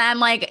fingers, and I'm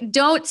like,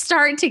 don't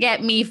start to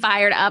get me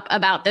fired up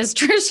about this,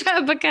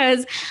 Trisha,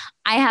 because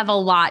I have a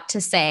lot to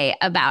say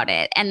about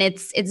it. And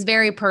it's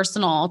very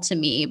personal to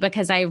me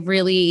because I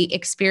really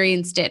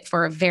experienced it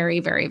for a very,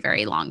 very,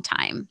 very long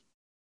time.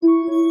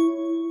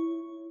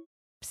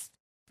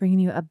 Bringing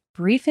you a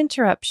brief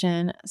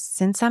interruption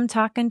since I'm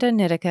talking to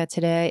Nitika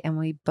today, and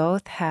we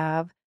both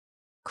have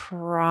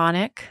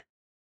chronic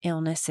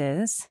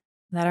illnesses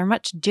that are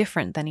much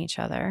different than each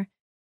other.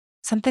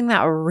 Something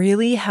that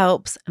really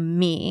helps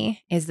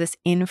me is this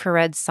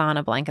infrared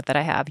sauna blanket that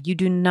I have. You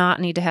do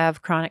not need to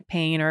have chronic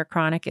pain or a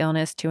chronic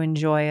illness to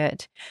enjoy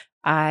it.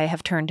 I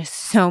have turned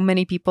so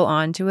many people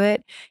onto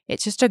it.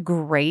 It's just a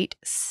great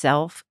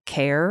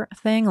self-care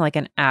thing, like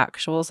an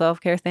actual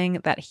self-care thing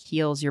that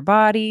heals your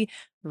body,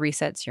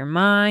 resets your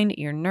mind,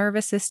 your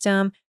nervous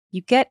system.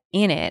 You get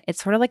in it.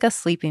 It's sort of like a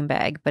sleeping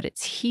bag, but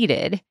it's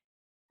heated.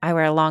 I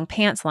wear long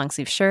pants, long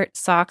sleeve shirt,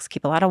 socks,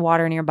 keep a lot of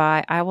water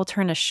nearby. I will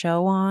turn a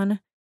show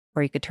on,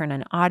 or you could turn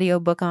an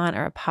audiobook on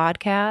or a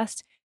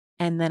podcast.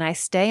 And then I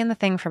stay in the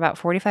thing for about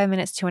 45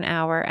 minutes to an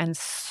hour and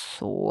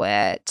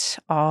sweat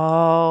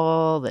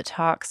all the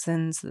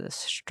toxins, the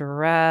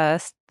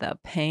stress, the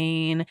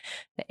pain,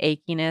 the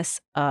achiness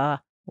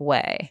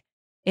away.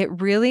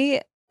 It really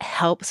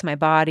helps my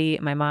body,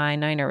 my mind,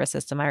 my nervous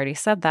system. I already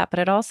said that, but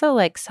it also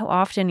so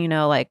often,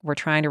 we're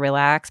trying to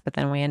relax, but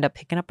then we end up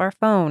picking up our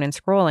phone and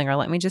scrolling, or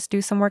let me just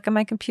do some work on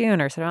my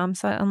computer, so I'm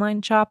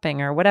online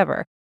shopping or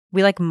whatever.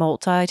 We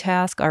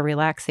multitask our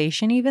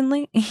relaxation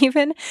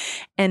even.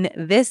 And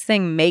this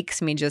thing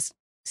makes me just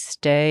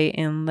stay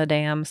in the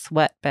damn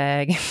sweat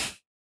bag,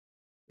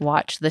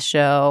 watch the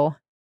show,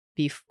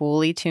 be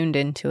fully tuned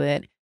into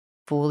it,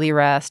 fully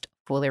rest,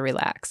 fully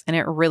relax. And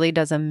it really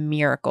does a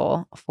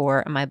miracle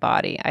for my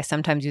body. I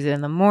sometimes use it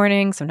in the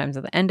morning, sometimes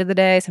at the end of the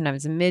day,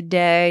 sometimes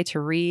midday to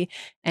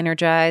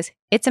re-energize.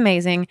 It's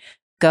amazing.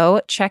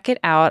 Go check it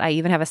out. I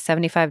even have a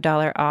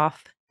 $75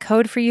 off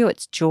code for you.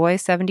 It's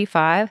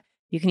JOY75.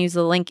 You can use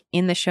the link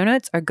in the show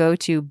notes or go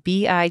to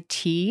bit.ly/joy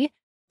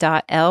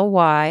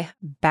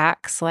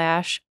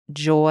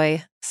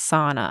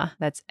sauna.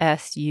 That's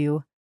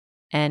SUNA.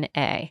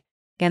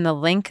 Again, the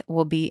link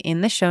will be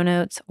in the show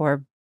notes,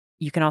 or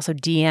you can also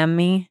DM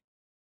me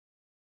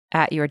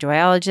at your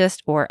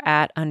joyologist or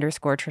at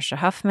 _Trisha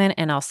Huffman,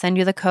 and I'll send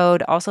you the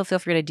code. Also, feel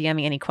free to DM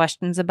me any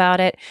questions about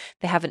it.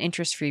 They have an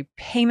interest-free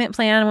payment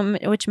plan,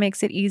 which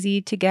makes it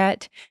easy to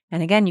get.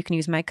 And again, you can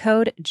use my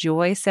code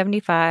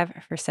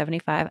JOY75 for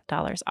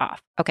 $75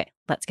 off. Okay,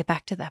 let's get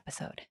back to the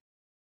episode.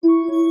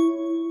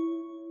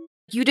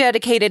 You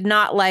dedicated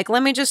not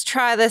let me just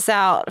try this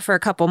out for a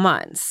couple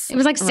months. It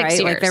was 6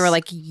 years. They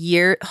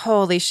were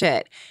holy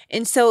shit.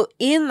 And so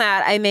in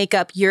that, I make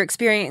up, you're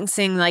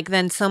experiencing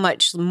then so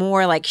much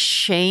more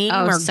shame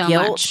or so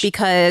guilt much.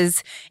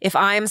 Because if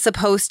I'm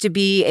supposed to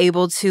be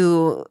able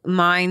to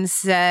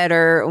mindset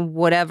or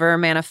whatever,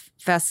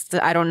 manifest,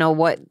 I don't know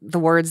what the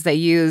words they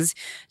use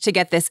to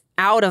get this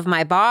out of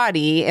my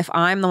body, if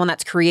I'm the one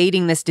that's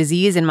creating this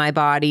disease in my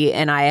body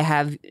and I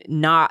have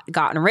not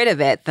gotten rid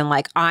of it, then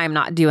I'm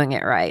not doing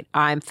it right.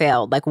 I'm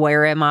failed.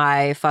 Where am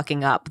I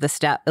fucking up the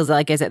step? Is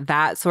it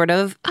that sort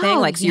of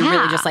thing? So you're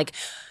really just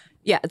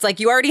yeah, it's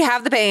you already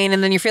have the pain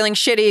and then you're feeling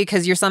shitty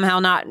because you're somehow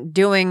not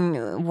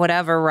doing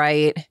whatever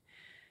right.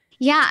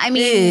 Yeah, I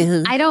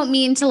mean, I don't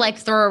mean to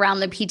throw around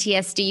the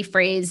PTSD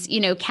phrase,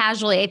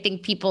 casually. I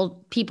think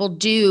people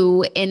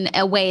do in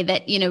a way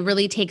that,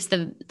 really takes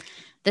the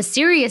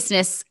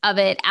seriousness of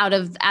it out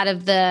of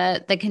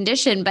the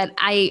condition. But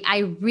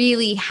I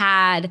really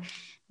had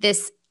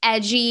this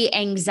edgy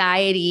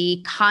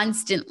anxiety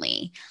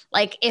constantly.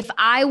 Like if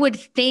I would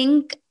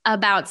think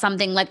about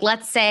something, like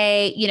let's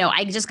say,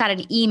 I just got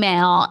an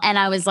email and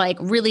I was like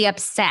really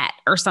upset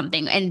or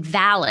something, and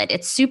valid.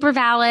 It's super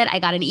valid. I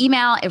got an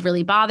email. It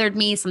really bothered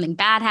me. Something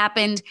bad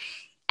happened.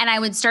 And I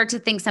would start to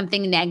think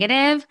something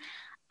negative.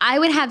 I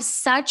would have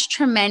such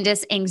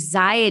tremendous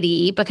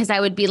anxiety because I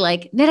would be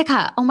like,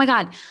 Nitika, oh my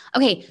God.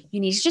 Okay, you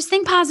need to just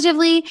think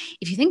positively.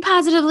 If you think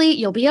positively,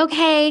 you'll be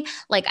okay.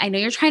 Like, I know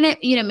you're trying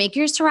to, make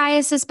your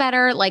psoriasis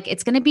better. Like,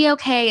 it's going to be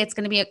okay. It's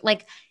going to be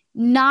like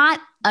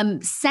not a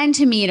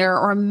centimeter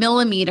or a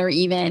millimeter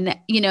even,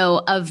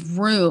 of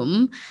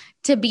room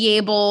to be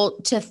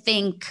able to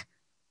think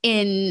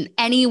in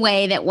any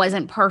way that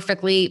wasn't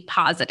perfectly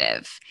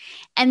positive.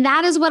 And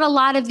that is what a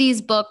lot of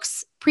these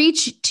books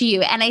preach to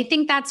you. And I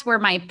think that's where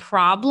my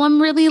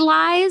problem really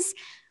lies.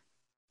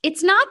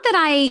 It's not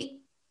that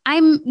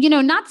I'm,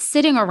 not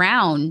sitting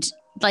around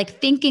like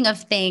thinking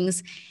of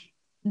things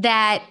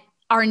that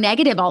are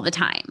negative all the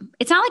time.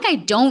 It's not like I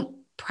don't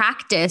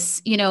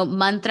practice,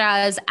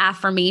 mantras,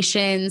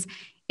 affirmations.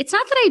 It's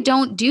not that I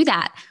don't do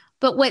that.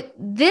 But what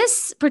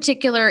this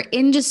particular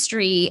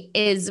industry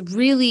is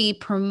really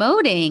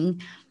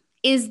promoting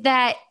is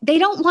that they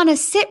don't want to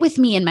sit with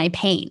me in my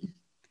pain.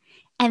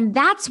 And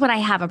that's what I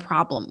have a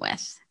problem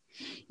with.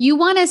 You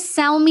want to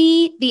sell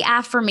me the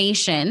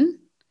affirmation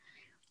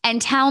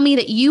and tell me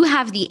that you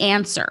have the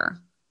answer,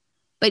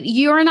 but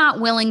you're not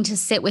willing to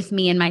sit with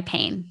me in my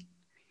pain.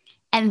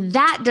 And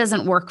that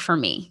doesn't work for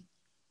me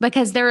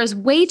because there is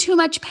way too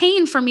much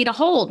pain for me to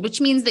hold, which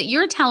means that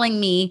you're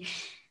telling me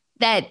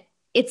that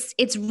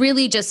it's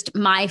really just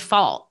my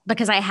fault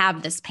because I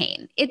have this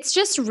pain. It's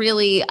just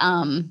really,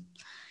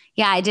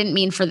 I didn't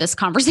mean for this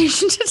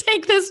conversation to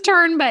take this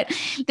turn, but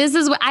this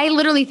is what I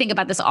literally think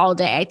about this all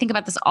day. I think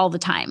about this all the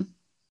time.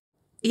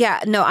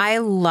 Yeah, no, I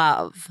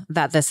love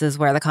that this is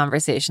where the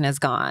conversation has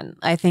gone.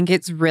 I think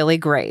it's really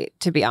great,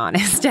 to be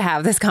honest, to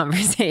have this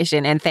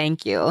conversation. And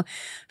thank you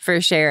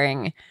for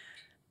sharing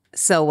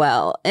so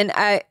well. And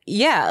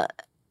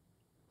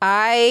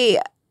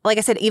like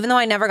I said, even though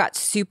I never got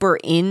super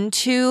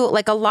into,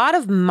 like a lot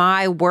of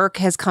my work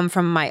has come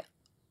from my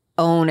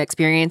own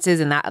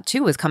experiences, and that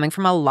too was coming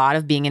from a lot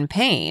of being in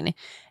pain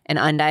and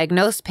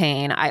undiagnosed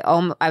pain. I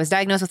was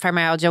diagnosed with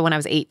fibromyalgia when I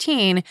was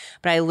 18,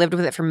 but I lived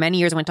with it for many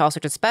years and went to all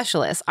sorts of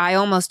specialists. I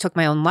almost took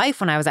my own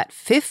life when I was at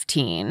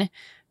 15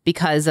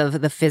 because of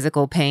the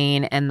physical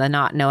pain and the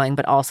not knowing,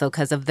 but also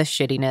because of the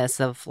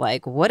shittiness of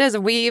like, what is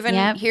we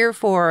even here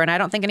for? And I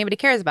don't think anybody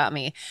cares about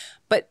me.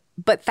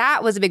 But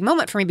that was a big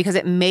moment for me because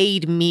it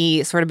made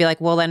me sort of be like,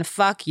 well, then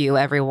fuck you,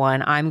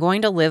 everyone. I'm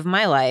going to live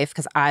my life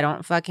because I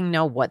don't fucking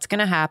know what's going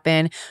to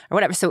happen or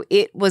whatever. So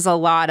it was a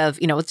lot of,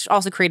 it's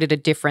also created a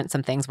difference.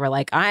 Some things where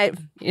like, I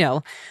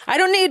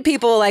don't need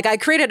people. Like I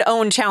created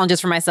own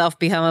challenges for myself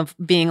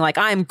being like,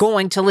 I'm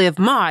going to live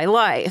my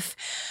life.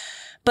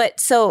 But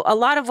so a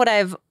lot of what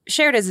I've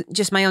shared is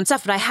just my own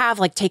stuff, but I have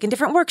like taken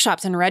different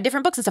workshops and read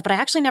different books and stuff, but I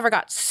actually never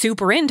got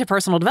super into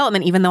personal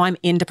development, even though I'm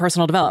into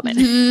personal development.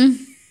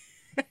 Mm-hmm.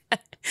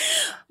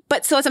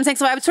 But so as I'm saying,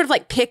 so I would sort of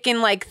like pick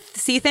and like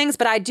see things,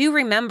 but I do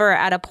remember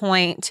at a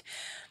point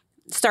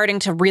starting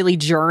to really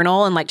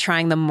journal and like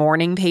trying the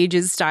morning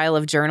pages style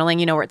of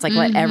journaling, where it's like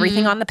let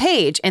everything on the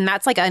page. And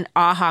that's like an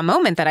aha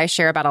moment that I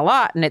share about a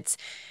lot. And it's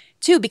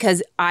too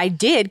because I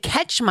did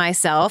catch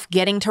myself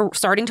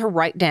starting to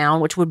write down,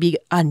 which would be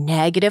a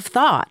negative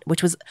thought,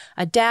 which was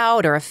a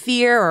doubt or a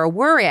fear or a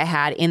worry I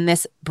had in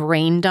this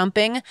brain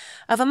dumping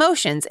of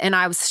emotions. And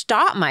I would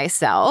stop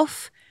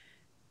myself,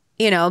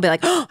 be like,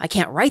 oh, I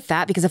can't write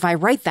that because if I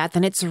write that,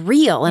 then it's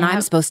real and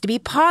I'm supposed to be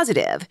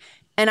positive.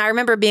 And I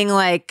remember being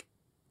like,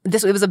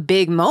 it was a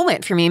big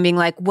moment for me and being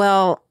like,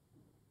 well,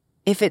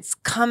 if it's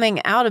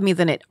coming out of me,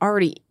 then it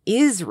already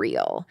is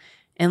real.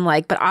 And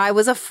like, but I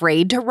was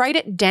afraid to write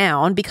it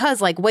down because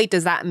like, wait,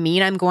 does that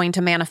mean I'm going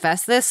to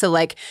manifest this? So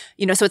like,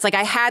 so it's like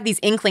I had these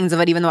inklings of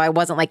it, even though I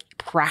wasn't like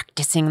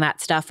practicing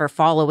that stuff or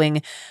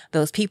following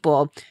those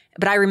people.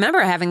 But I remember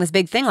having this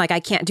big thing, like, I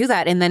can't do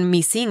that. And then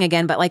me seeing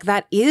again, but like,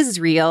 that is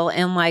real.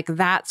 And like,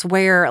 that's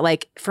where,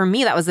 like, for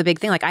me, that was the big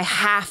thing. Like, I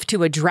have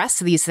to address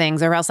these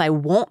things or else I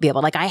won't be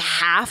able, like, I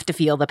have to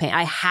feel the pain.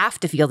 I have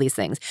to feel these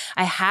things.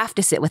 I have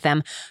to sit with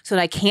them so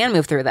that I can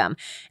move through them.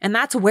 And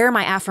that's where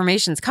my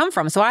affirmations come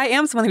from. So I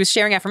am someone who's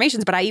sharing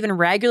affirmations, but I even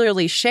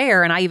regularly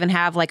share. And I even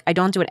have like, I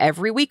don't do it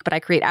every week, but I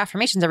create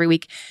affirmations every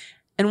week.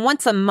 And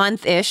once a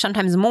month-ish,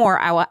 sometimes more,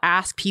 I will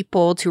ask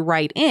people to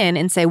write in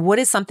and say, what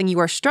is something you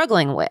are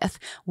struggling with?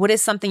 What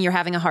is something you're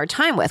having a hard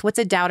time with? What's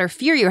a doubt or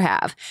fear you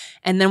have?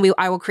 And then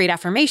I will create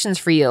affirmations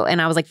for you.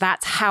 And I was like,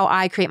 that's how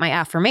I create my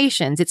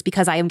affirmations. It's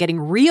because I am getting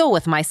real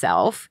with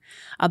myself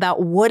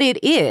about what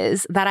it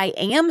is that I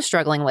am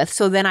struggling with.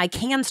 So then I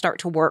can start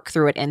to work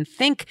through it and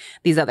think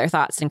these other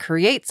thoughts and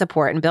create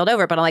support and build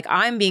over. But like,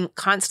 I'm being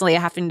constantly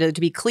having to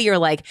be clear,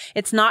 like,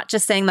 it's not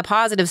just saying the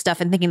positive stuff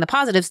and thinking the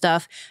positive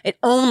stuff. It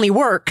only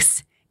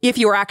works if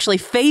you are actually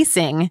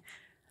facing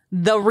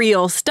the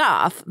real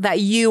stuff that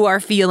you are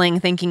feeling,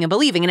 thinking, and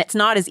believing. And it's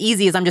not as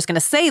easy as I'm just going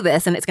to say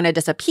this and it's going to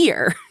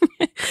disappear,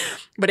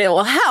 but it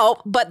will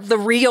help. But the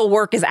real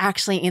work is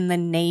actually in the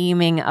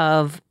naming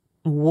of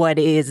what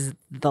is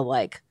the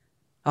like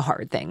a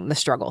hard thing, the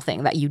struggle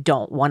thing that you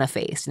don't want to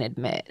face and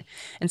admit.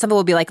 And some people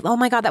will be like, oh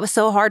my God, that was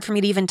so hard for me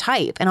to even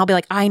type. And I'll be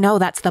like, I know,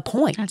 that's the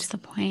point. That's the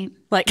point.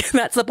 Like,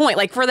 that's the point.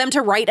 Like, for them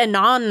to write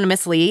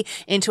anonymously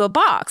into a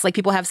box. Like,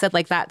 people have said,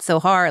 like, that's so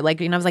hard. Like,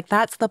 you know, I was like,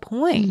 that's the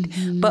point.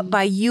 Mm-hmm. But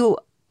by you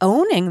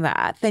owning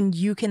that, then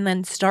you can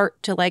then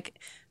start to, like,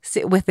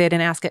 sit with it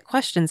and ask it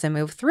questions and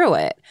move through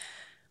it.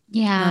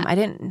 Yeah. I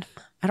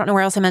don't know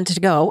where else I meant to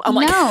go. I'm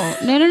like,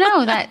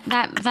 No.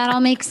 That all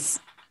makes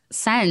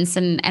sense.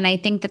 And I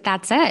think that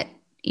that's it.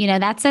 You know,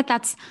 that's it.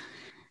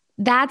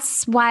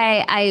 That's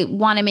why I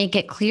want to make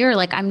it clear.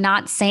 Like, I'm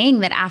not saying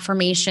that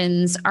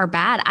affirmations are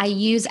bad. I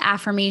use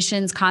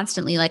affirmations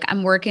constantly. Like,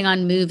 I'm working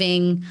on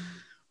moving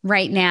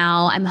right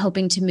now. I'm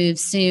hoping to move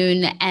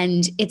soon.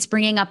 And it's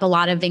bringing up a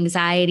lot of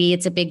anxiety.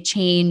 It's a big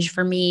change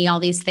for me, all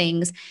these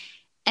things.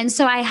 And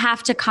so I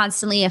have to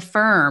constantly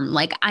affirm,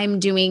 like, I'm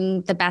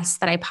doing the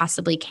best that I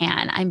possibly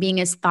can. I'm being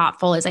as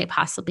thoughtful as I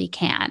possibly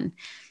can.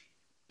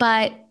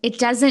 But it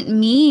doesn't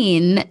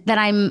mean that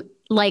I'm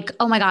like,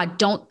 oh my God,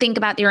 don't think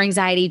about your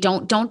anxiety.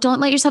 Don't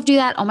let yourself do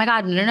that. Oh my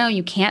God, no,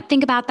 you can't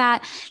think about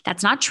that.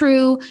 That's not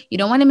true. You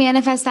don't want to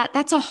manifest that.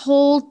 That's a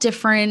whole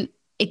different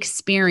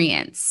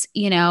experience,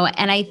 you know?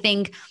 And I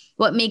think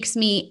what makes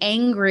me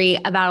angry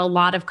about a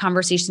lot of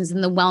conversations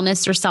in the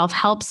wellness or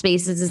self-help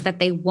spaces is that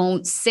they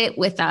won't sit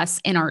with us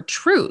in our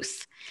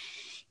truth,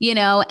 you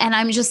know? And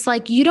I'm just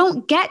like, you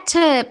don't get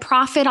to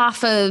profit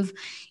off of,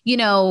 you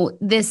know,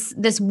 this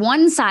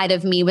one side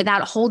of me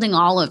without holding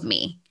all of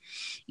me.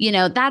 You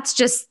know, that's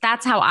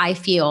how I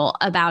feel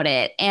about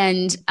it.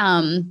 And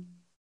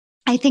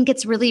I think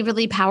it's really,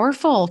 really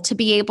powerful to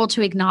be able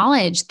to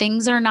acknowledge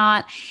things are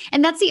not.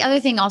 And that's the other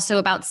thing also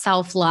about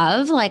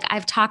self-love. Like,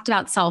 I've talked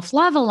about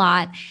self-love a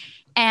lot,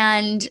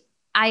 and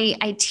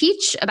I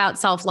teach about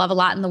self-love a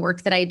lot in the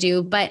work that I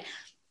do. But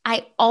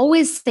I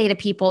always say to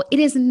people, it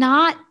is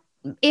not,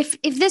 if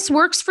this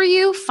works for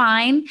you,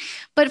 fine.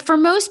 But for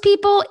most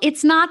people,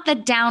 it's not the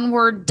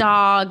downward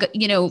dog,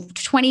 you know,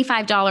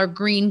 $25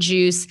 green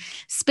juice,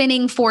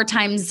 spinning 4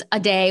 times a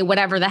day,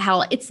 whatever the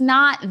hell. It's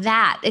not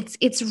that.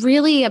 It's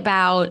really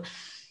about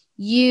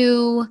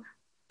you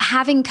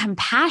having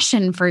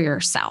compassion for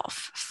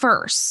yourself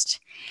first.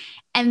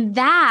 And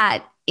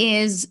that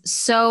is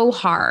so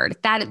hard.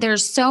 That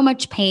there's so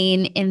much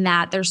pain in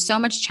that. There's so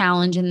much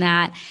challenge in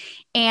that.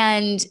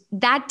 And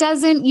that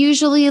doesn't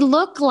usually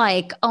look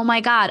like, oh my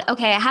God,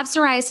 okay, I have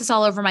psoriasis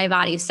all over my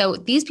body. So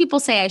these people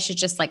say I should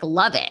just like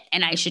love it.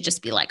 And I should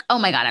just be like, oh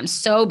my God, I'm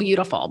so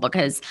beautiful,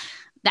 because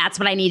that's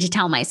what I need to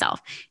tell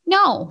myself.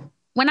 No,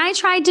 when I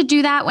tried to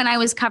do that, when I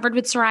was covered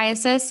with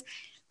psoriasis,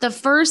 the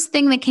first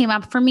thing that came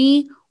up for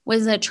me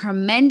was a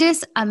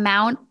tremendous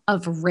amount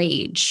of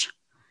rage.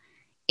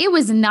 It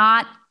was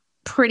not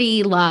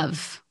pretty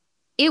love.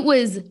 It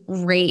was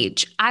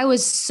rage. I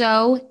was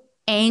so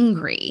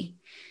angry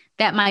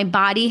that my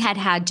body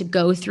had to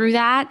go through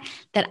that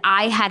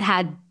I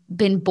had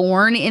been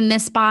born in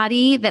this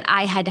body, that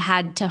I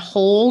had to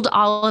hold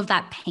all of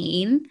that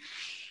pain.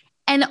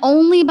 And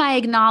only by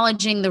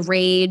acknowledging the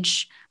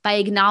rage, by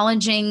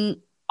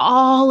acknowledging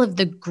all of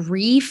the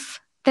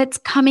grief that's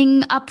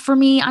coming up for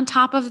me on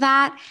top of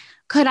that,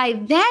 could I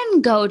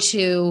then go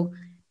to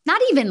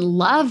not even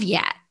love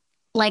yet,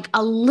 like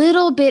a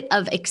little bit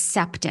of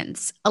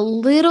acceptance, a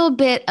little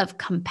bit of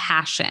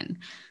compassion.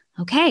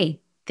 Okay,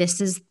 this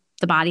is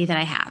the body that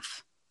I have.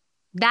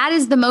 That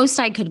is the most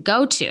I could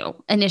go to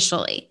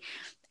initially.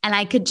 And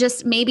I could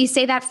just maybe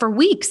say that for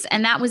weeks,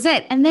 and that was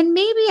it. And then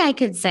maybe I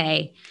could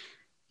say,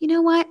 you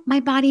know what? My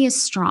body is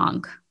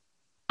strong.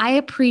 I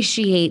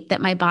appreciate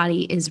that my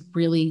body is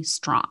really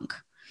strong,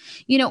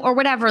 you know, or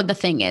whatever the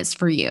thing is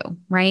for you,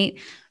 right?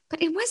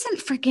 But it wasn't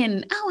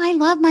freaking, oh, I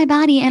love my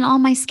body and all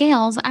my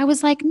scales. I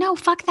was like, no,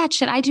 fuck that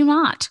shit. I do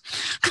not.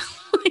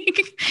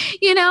 Like,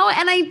 you know,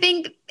 and I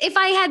think if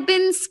I had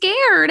been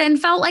scared and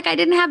felt like I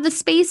didn't have the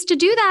space to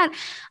do that,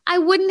 I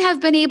wouldn't have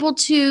been able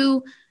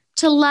to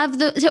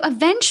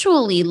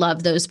eventually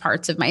love those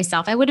parts of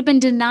myself. I would have been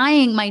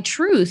denying my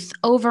truth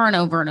over and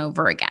over and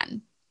over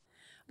again.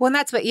 Well, and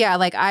that's what, yeah,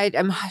 like I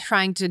am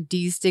trying to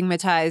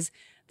destigmatize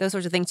those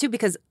sorts of things too,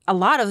 because a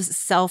lot of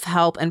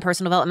self-help and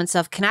personal development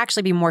stuff can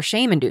actually be more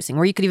shame-inducing,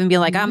 where you could even be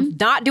like, I'm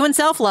not doing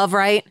self-love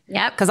right.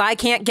 Yep. Because I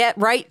can't get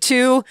right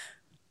to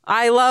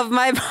I love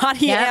my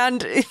body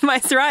and my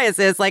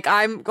psoriasis. Like,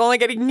 I'm only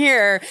getting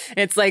here.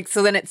 It's like,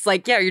 so then it's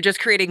like, yeah, you're just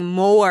creating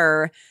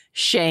more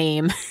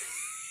shame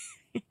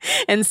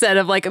instead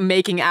of like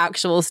making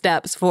actual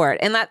steps for it.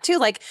 And that too,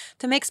 like,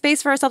 to make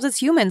space for ourselves as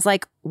humans,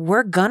 like,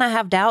 we're gonna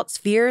have doubts,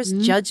 fears,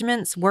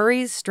 judgments,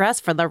 worries, stress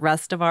for the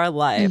rest of our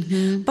life.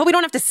 But we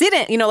don't have to sit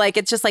in, you know, like,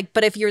 it's just like,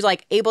 but if you're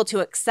like able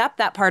to accept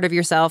that part of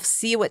yourself,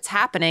 see what's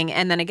happening,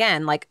 and then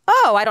again, like,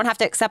 oh, I don't have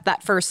to accept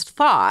that first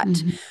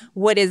thought.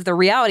 What is the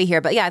reality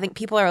here? But yeah, I think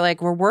people are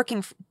like, we're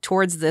working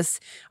towards this,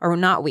 or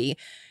not we.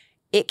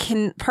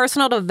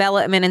 personal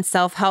development and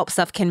self-help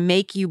stuff can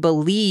make you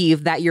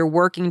believe that you're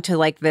working to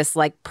like this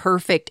like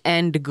perfect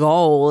end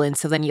goal. And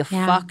so then you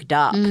fucked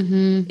up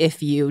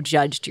if you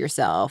judged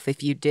yourself,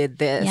 if you did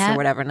this or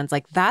whatever. And it's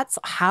like, that's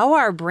how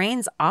our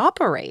brains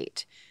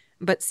operate.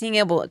 But being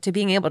able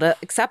to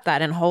accept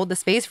that and hold the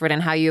space for it,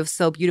 and how you have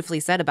so beautifully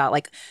said about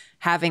like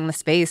having the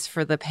space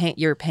for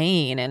your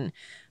pain and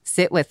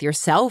sit with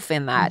yourself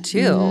in that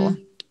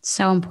too.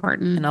 So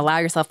important. And allow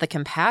yourself the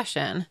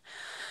compassion.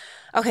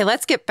 Okay,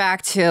 let's get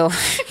back to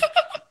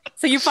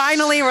so you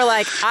finally were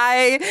like,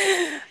 I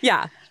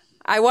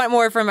want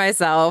more for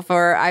myself,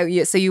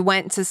 so you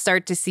went to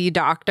start to see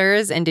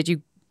doctors, and did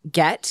you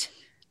get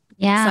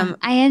some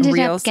I ended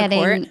real up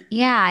getting support?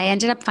 I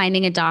ended up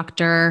finding a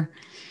doctor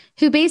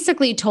who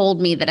basically told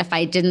me that if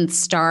I didn't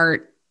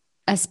start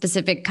a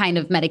specific kind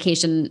of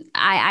medication,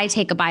 I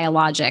take a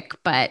biologic,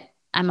 but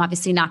I'm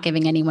obviously not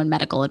giving anyone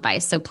medical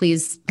advice. So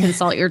please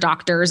consult your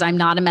doctors. I'm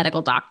not a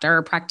medical doctor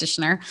or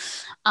practitioner.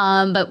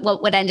 But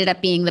what ended up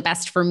being the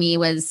best for me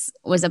was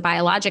a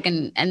biologic,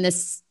 and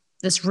this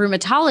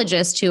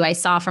rheumatologist who I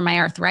saw for my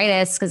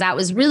arthritis, because that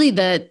was really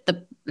the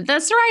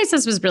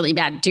psoriasis was really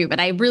bad too, but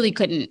I really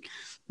couldn't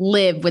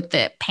live with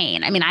the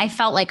pain. I mean, I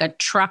felt like a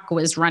truck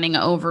was running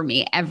over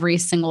me every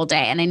single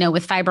day. And I know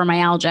with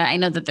fibromyalgia, I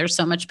know that there's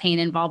so much pain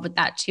involved with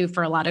that too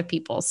for a lot of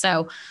people.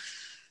 So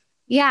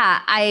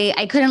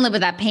I couldn't live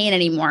with that pain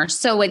anymore.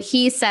 So what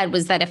he said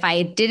was that if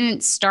I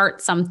didn't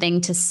start something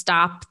to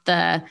stop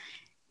the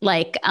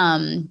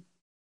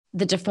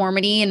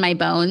deformity in my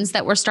bones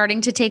that were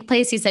starting to take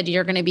place, he said,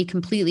 you're going to be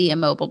completely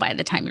immobile by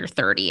the time you're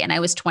 30. And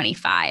I was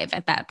 25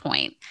 at that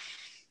point.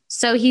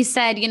 So he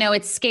said,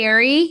 it's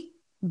scary,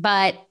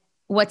 but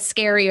what's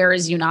scarier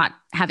is you not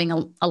having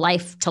a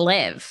life to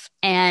live.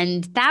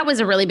 And that was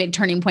a really big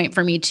turning point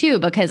for me too,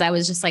 because I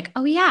was just like,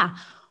 oh yeah,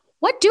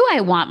 what do I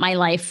want my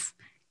life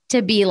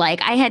to be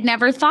like? I had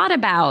never thought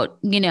about,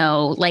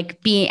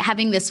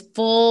 having this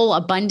full,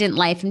 abundant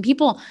life. And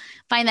people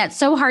find that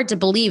so hard to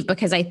believe,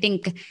 because I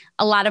think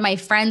a lot of my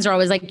friends are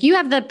always like, you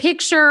have the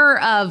picture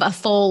of a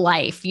full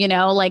life, you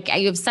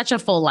have such a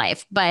full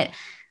life. But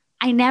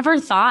I never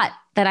thought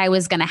that I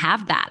was going to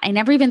have that.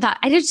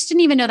 I just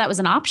didn't even know that was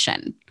an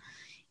option,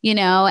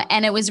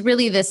 and it was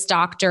really this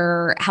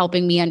doctor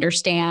helping me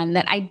understand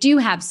that I do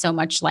have so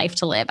much life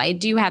to live. I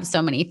do have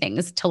so many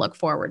things to look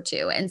forward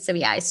to. And so,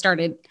 I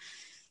started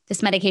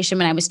this medication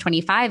when I was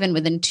 25, and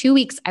within 2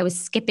 weeks, I was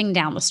skipping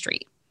down the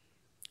street.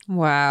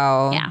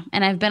 Wow. Yeah.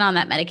 And I've been on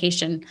that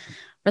medication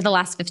for the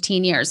last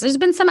 15 years. There's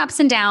been some ups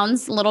and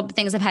downs, little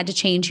things I've had to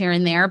change here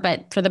and there,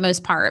 but for the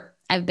most part,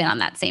 I've been on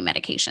that same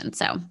medication.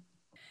 So.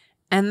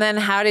 And then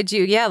how did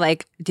you,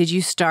 did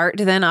you start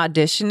then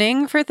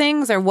auditioning for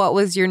things, or what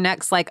was your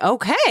next,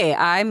 okay,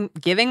 I'm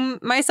giving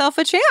myself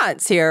a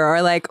chance here,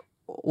 or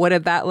what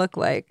did that look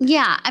like?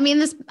 Yeah. I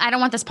mean, I don't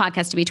want this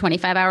podcast to be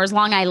 25 hours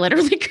long. I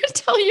literally could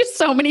tell you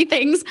so many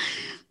things,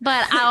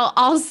 but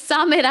I'll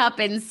sum it up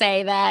and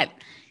say that,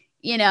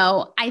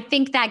 I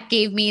think that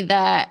gave me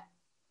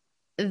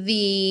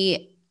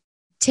the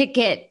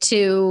ticket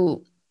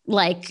to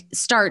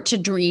start to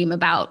dream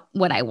about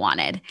what I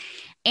wanted.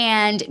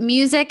 And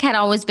music had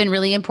always been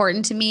really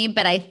important to me.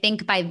 But I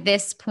think by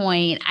this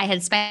point, I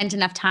had spent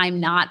enough time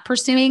not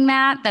pursuing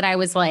that I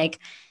was like,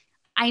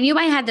 I knew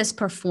I had this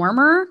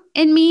performer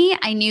in me.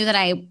 I knew that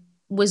I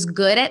was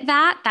good at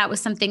that. That was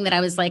something that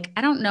I was like,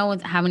 I don't know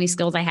how many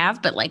skills I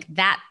have, but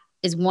that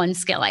is one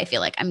skill I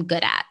feel like I'm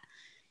good at.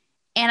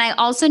 And I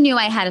also knew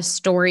I had a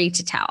story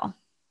to tell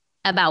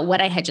about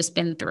what I had just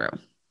been through.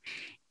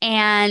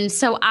 And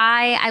so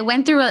I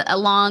went through a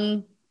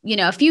long,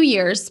 a few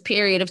years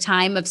period of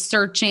time of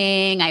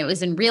searching. I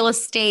was in real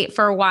estate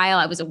for a while.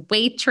 I was a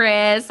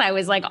waitress. I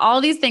was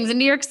all these things in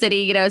New York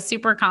City,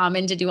 super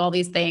common to do all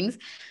these things.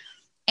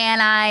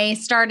 And I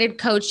started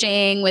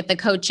coaching with the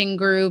coaching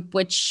group,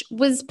 which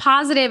was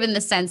positive in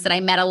the sense that I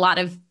met a lot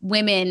of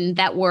women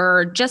that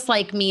were just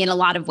like me in a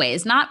lot of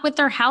ways, not with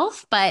their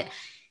health, but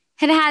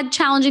had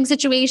challenging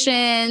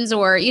situations,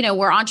 or,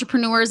 were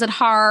entrepreneurs at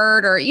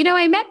heart, or,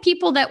 I met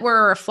people that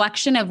were a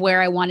reflection of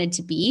where I wanted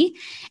to be.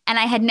 And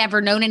I had never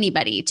known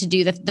anybody to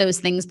do those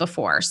things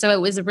before. So it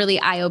was a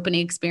really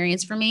eye-opening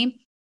experience for me.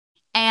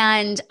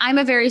 And I'm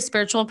a very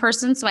spiritual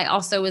person. So I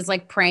also was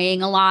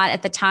praying a lot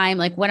at the time.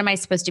 What am I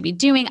supposed to be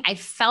doing? I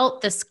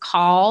felt this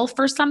call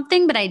for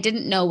something, but I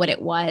didn't know what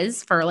it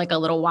was for a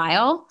little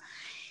while.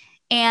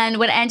 And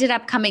what ended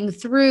up coming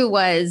through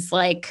was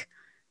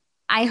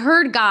I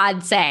heard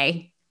God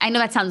say, I know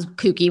that sounds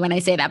kooky when I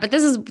say that, but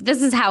this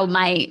is how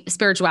my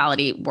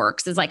spirituality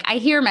works. Is I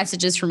hear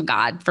messages from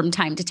God from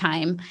time to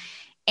time.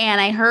 And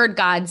I heard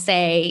God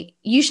say,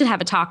 you should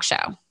have a talk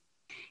show.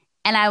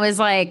 And I was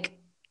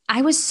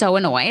I was so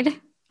annoyed.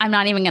 I'm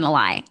not even going to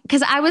lie.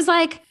 Because I was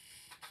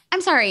I'm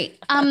sorry.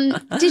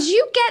 Did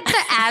you get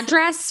the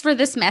address for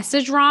this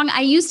message wrong? I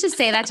used to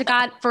say that to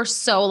God for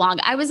so long.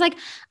 I was I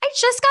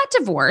just got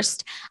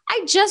divorced.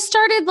 I just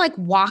started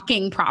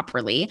walking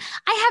properly.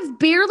 I have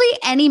barely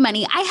any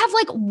money. I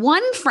have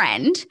one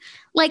friend.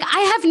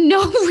 I have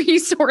no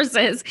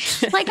resources.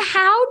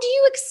 How do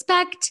you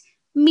expect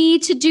me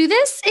to do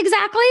this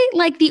exactly?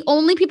 Like the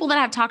only people that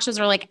have talk shows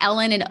are like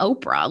Ellen and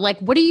Oprah. Like,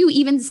 what are you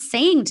even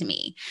saying to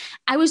me?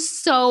 I was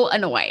so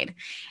annoyed.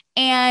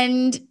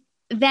 And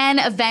then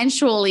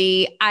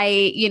eventually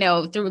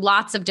through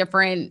lots of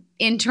different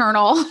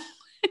internal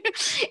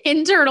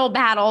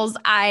battles,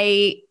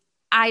 I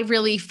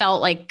really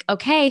felt like,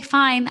 okay,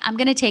 fine, I'm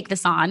going to take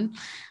this on.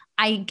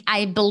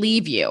 I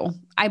believe you.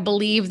 I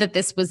believe that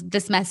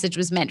this message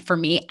was meant for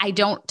me. I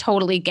don't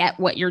totally get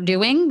what you're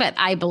doing, but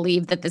I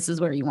believe that this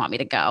is where you want me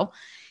to go.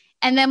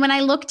 And then when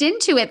I looked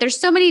into it, there's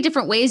so many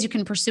different ways you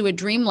can pursue a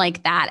dream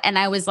like that. And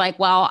I was like,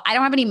 well, I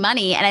don't have any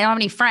money and I don't have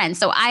any friends.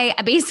 So I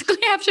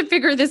basically have to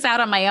figure this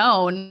out on my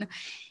own.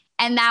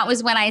 And that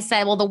was when I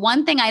said, well, the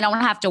one thing I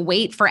don't have to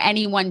wait for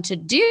anyone to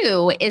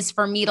do is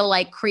for me to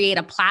like create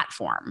a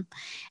platform.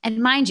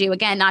 And mind you,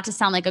 again, not to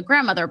sound like a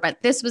grandmother,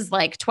 but this was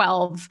like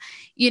 12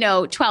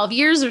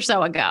 years or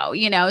so ago,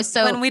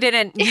 so when we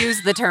didn't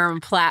use the term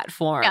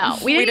platform, no,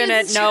 we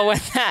didn't know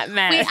what that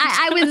meant.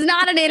 I was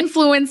not an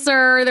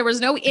influencer. There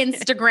was no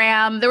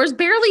Instagram. There was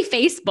barely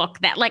Facebook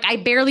I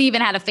barely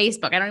even had a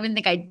Facebook. I don't even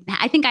think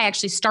I think I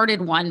actually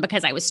started one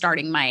because I was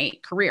starting my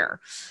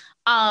career.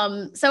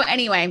 So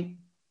anyway,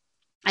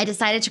 I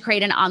decided to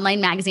create an online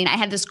magazine. I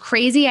had this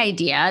crazy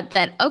idea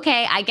that,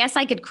 okay, I guess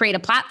I could create a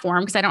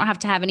platform because I don't have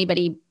to have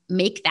anybody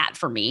make that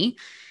for me.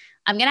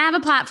 I'm going to have a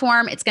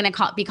platform. It's going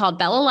to be called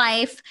Bella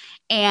Life.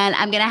 And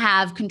I'm going to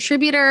have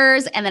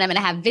contributors. And then I'm going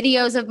to have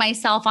videos of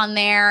myself on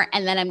there.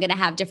 And then I'm going to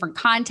have different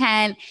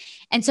content.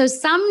 And so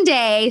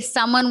someday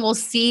someone will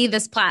see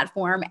this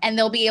platform and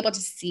they'll be able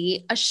to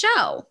see a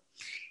show.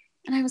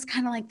 And I was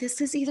kind of like, this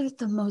is either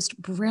the most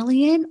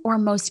brilliant or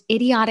most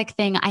idiotic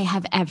thing I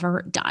have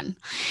ever done.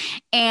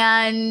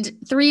 And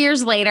 3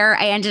 years later,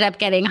 I ended up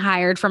getting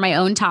hired for my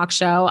own talk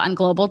show on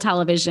global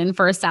television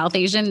for a South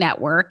Asian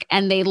network.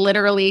 And they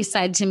literally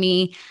said to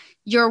me,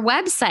 your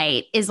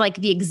website is like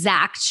the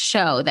exact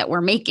show that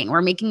we're making.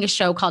 We're making a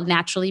show called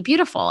Naturally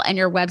Beautiful, and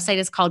your website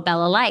is called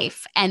Bella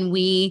Life. And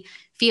we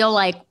feel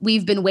like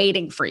we've been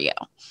waiting for you.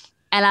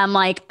 And I'm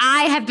like,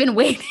 I have been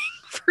waiting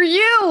for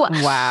you.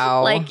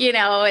 Wow.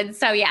 And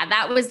so, yeah,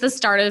 that was the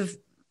start of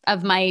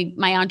my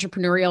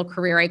entrepreneurial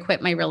career. I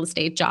quit my real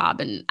estate job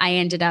and I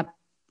ended up,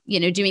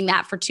 doing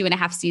that for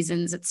 2.5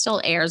 seasons. It still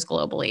airs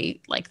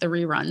globally, like the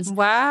reruns.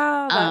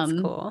 Wow.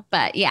 That's cool.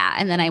 But yeah.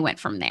 And then I went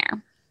from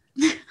there.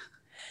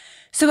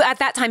 So at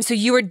that time, so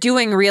you were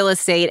doing real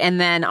estate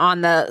and then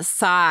on the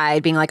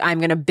side being like, I'm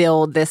going to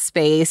build this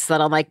space that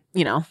I'm like,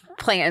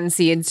 planting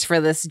seeds for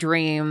this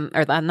dream,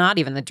 or not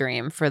even the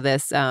dream, for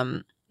this,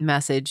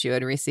 message you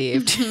had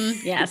received.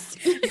 Yes.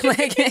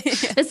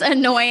 This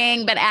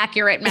annoying but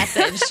accurate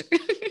message.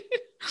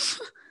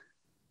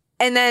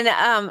 And then,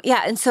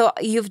 and so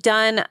you've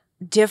done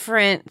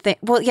different things.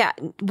 Well, yeah.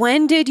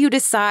 When did you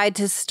decide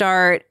to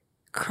start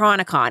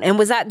Chronicon? And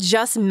was that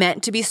just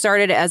meant to be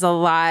started as a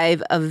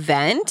live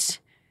event?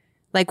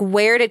 Like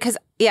because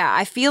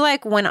I feel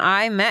like when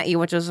I met you,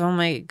 which was, oh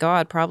my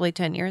God, probably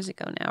 10 years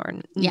ago now.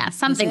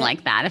 Something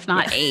like that, if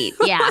not 8.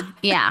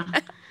 Yeah.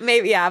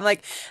 Maybe, yeah. I'm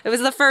like, it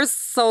was the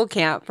first Soul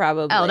Camp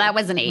probably. Oh, that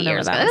wasn't 8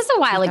 years ago. That was a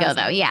while ago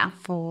though, yeah.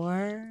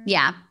 4?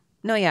 Yeah.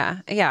 No, yeah.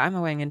 Yeah, I'm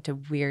going into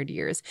weird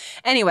years.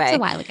 Anyway. It's a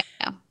while ago.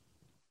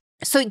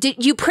 So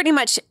did you pretty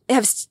much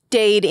have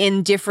stayed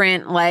in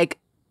different, like,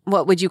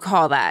 what would you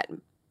call that?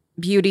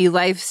 Beauty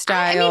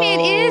lifestyle. I mean,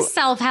 it is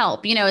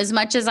self-help, as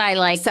much as I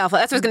like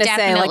self-help. That's what I was going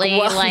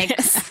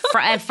to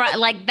say.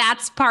 Like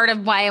that's part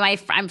of why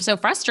I'm so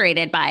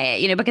frustrated by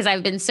it, because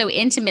I've been so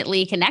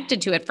intimately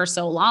connected to it for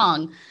so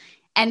long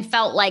and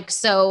felt like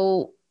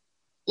so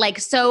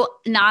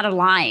not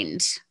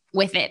aligned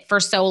with it for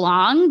so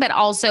long, but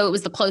also it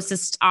was the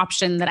closest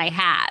option that I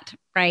had.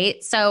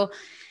 Right. So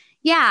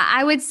yeah,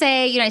 I would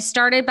say, I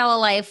started Bella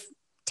Life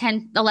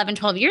 10, 11,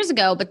 12 years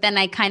ago, but then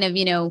I kind of,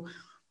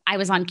 I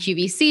was on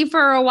QVC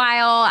for a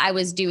while. I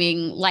was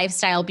doing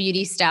lifestyle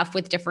beauty stuff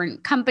with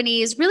different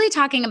companies, really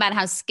talking about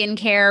how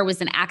skincare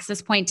was an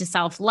access point to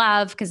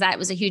self-love, because that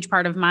was a huge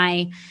part of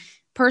my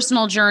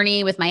personal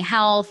journey with my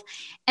health.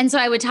 And so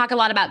I would talk a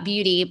lot about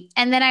beauty.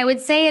 And then I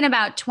would say in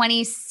about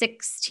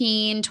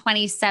 2016,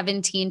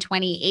 2017,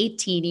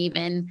 2018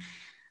 even,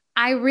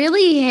 I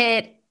really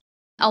hit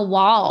a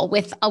wall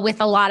with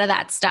a lot of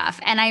that stuff.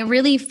 And I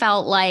really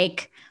felt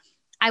like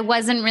I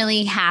wasn't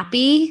really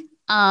happy.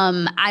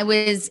 Nothing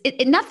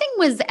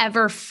was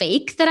ever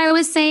fake that I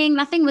was saying.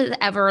 Nothing was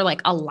ever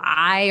like a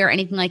lie or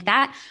anything like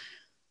that.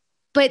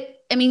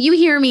 But I mean, you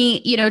hear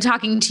me,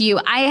 talking to you,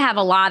 I have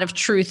a lot of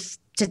truth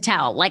to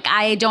tell. Like,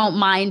 I don't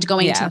mind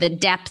going to the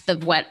depth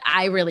of what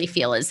I really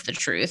feel is the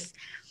truth.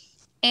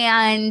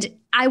 And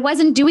I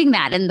wasn't doing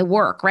that in the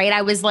work, right?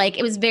 I was like,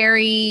 it was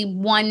very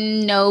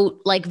one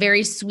note, like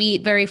very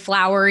sweet, very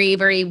flowery,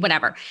 very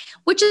whatever,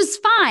 which is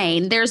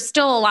fine. There's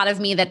still a lot of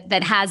me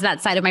that has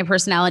that side of my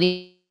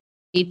personality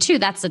too.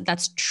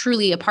 That's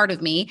truly a part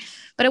of me,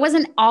 but it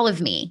wasn't all of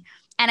me.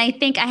 And I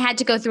think I had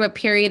to go through a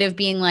period of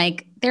being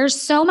like, there's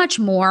so much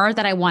more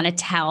that I want to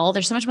tell.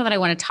 There's so much more that I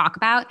want to talk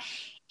about.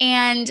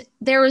 And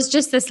there was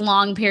just this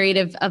long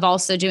period of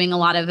also doing a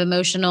lot of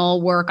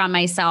emotional work on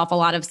myself, a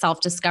lot of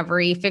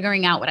self-discovery,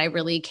 figuring out what I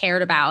really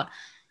cared about.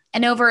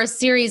 And over a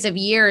series of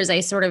years, I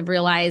sort of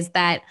realized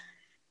that,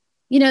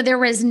 there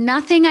was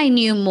nothing I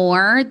knew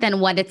more than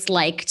what it's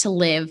like to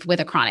live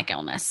with a chronic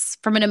illness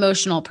from an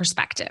emotional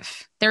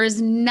perspective. There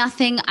is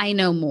nothing I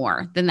know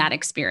more than that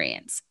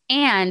experience.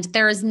 And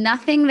there is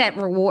nothing that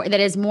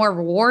is more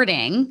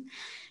rewarding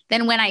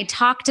than when I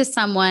talk to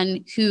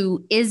someone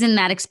who is in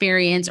that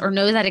experience or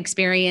knows that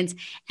experience,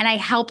 and I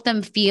help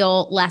them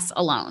feel less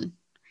alone.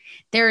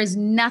 There is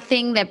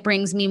nothing that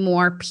brings me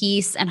more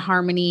peace and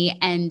harmony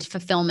and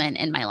fulfillment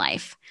in my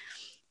life.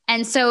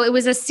 And so it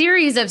was a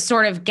series of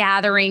sort of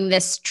gathering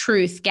this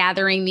truth,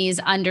 gathering these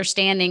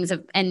understandings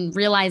and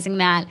realizing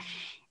that.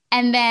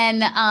 And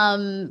then,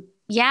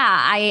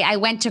 I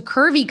went to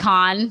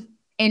CurvyCon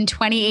in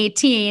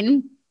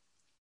 2018,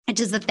 which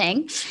is the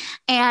thing.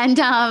 And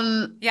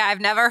I've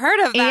never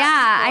heard of that.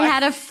 Yeah, before. I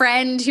had a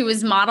friend who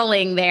was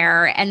modeling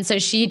there. And so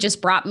she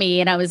just brought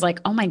me, and I was like,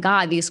 oh my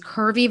God, these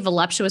curvy,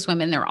 voluptuous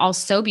women, they're all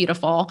so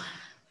beautiful.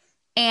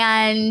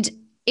 And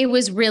it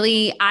was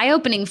really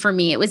eye-opening for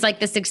me. It was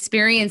like this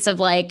experience of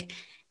like,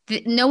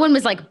 no one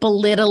was like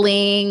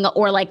belittling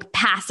or like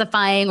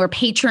pacifying or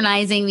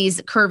patronizing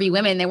these curvy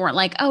women. They weren't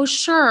like, oh,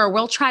 sure,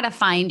 we'll try to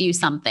find you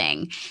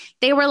something.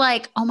 They were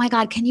like, oh my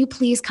God, can you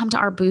please come to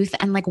our booth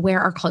and like wear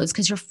our clothes?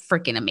 Because you're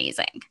freaking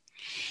amazing.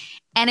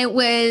 And it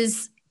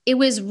was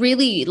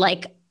really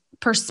like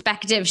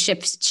perspective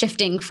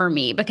shifting for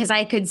me, because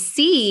I could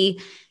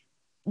see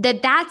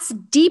that that's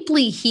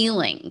deeply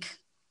healing.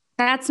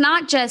 That's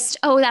not just,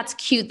 oh, that's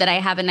cute that I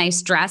have a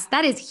nice dress.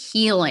 That is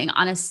healing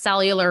on a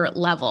cellular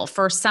level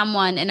for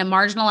someone in a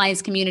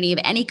marginalized community of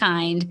any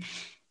kind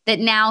that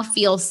now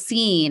feels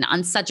seen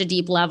on such a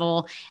deep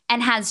level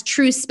and has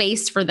true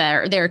space for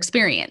their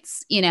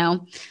experience, So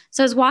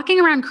I was walking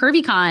around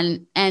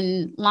CurvyCon,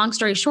 and long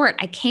story short,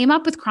 I came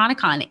up with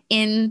Chronicon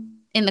in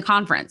the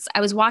conference.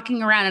 I was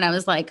walking around and I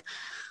was like,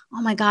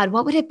 oh my God,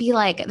 what would it be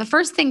like? The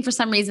first thing for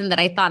some reason that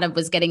I thought of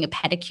was getting a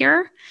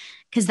pedicure,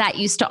 because that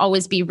used to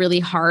always be really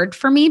hard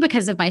for me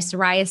because of my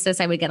psoriasis.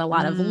 I would get a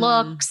lot of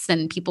looks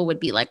and people would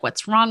be like,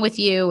 what's wrong with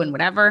you and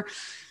whatever.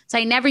 So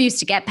I never used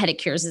to get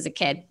pedicures as a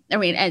kid. I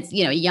mean, as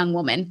a young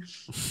woman.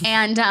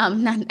 And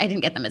I didn't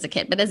get them as a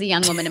kid, but as a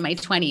young woman in my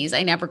 20s,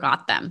 I never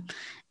got them.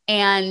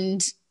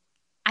 And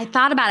I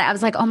thought about it. I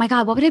was like, oh my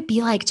God, what would it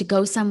be like to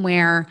go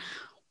somewhere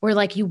where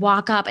like you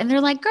walk up and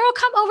they're like, girl,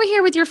 come over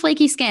here with your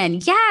flaky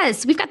skin.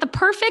 Yes, we've got the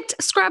perfect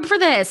scrub for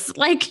this.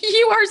 Like,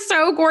 you are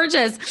so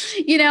gorgeous,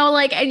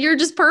 and you're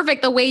just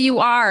perfect the way you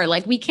are.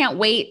 Like, we can't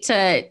wait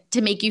to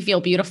make you feel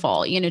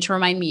beautiful, to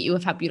remind you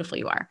of how beautiful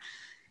you are.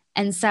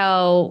 And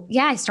so,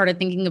 I started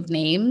thinking of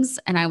names,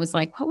 and I was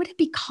like, what would it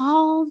be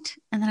called?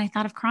 And then I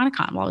thought of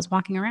Chronicon while I was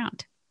walking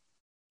around.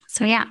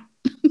 So, yeah.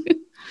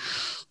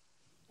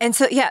 And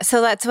so,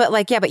 so that's what,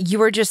 but you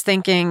were just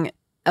thinking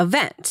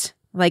event,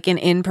 like an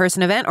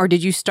in-person event, or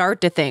did you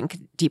start to think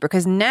deeper?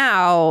 Because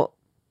now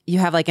you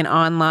have like an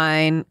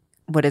online,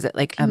 what is it?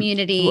 Like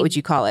community. What would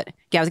you call it?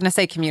 Yeah, I was going to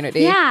say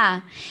community.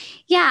 Yeah.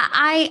 Yeah.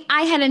 I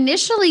had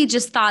initially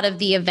just thought of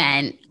the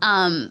event.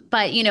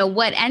 But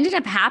what ended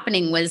up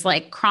happening was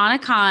like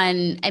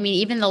Chronicon, I mean,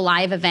 even the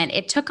live event,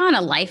 it took on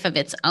a life of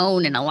its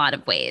own in a lot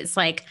of ways.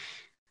 Like,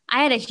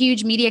 I had a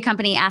huge media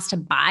company asked to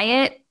buy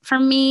it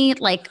from me,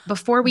 like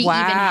before we even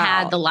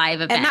had the live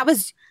event.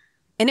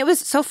 And it was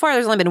so far,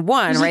 there's only been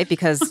one, right?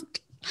 Because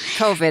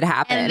COVID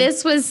happened. And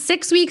this was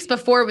 6 weeks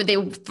before the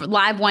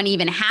live one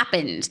even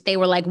happened. They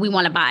were like, we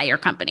want to buy your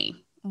company.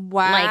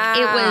 Wow. Like,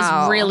 it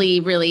was really,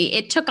 really,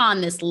 it took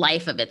on this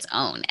life of its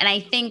own. And I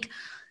think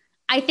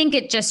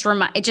it just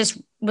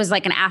was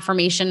like an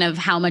affirmation of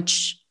how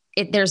much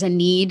there's a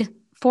need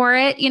for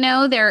it.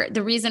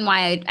 The reason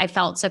why I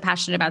felt so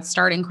passionate about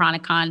starting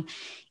Chronicon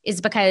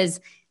is because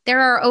there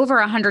are over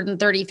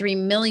 133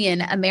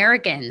 million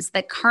Americans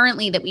that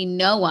we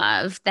know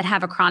of that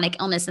have a chronic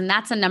illness. And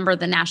that's a number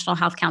the National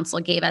Health Council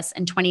gave us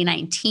in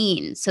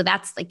 2019. So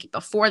that's like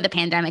before the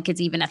pandemic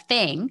is even a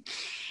thing.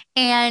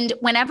 And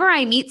whenever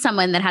I meet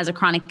someone that has a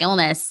chronic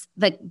illness,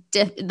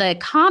 the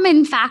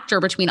common factor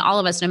between all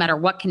of us, no matter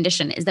what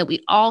condition, is that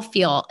we all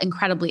feel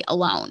incredibly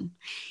alone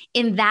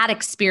in that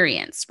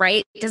experience,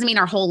 right? It doesn't mean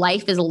our whole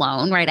life is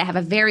alone, right? I have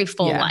a very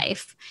full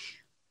life.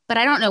 But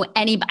I don't know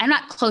I'm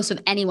not close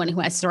with anyone who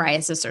has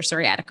psoriasis or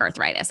psoriatic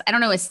arthritis. I don't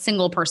know a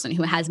single person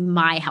who has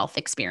my health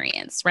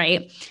experience,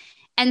 right?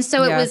 And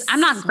so I'm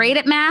not great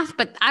at math,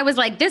 but I was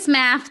like, this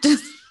math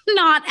does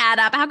not add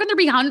up. How can there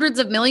be hundreds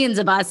of millions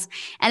of us?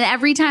 And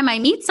every time I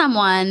meet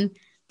someone,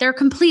 they're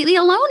completely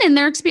alone in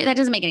their experience. That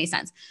doesn't make any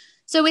sense.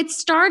 So it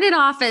started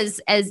off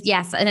as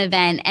yes, an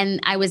event. And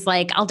I was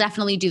like, I'll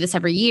definitely do this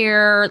every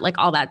year, like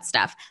all that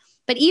stuff.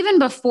 But even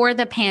before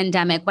the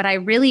pandemic, what I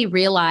really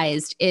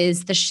realized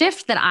is the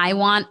shift that I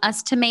want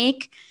us to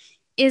make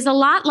is a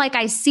lot like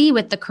I see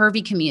with the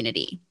curvy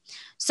community.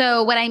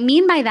 So what I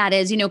mean by that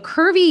is,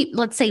 curvy,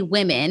 let's say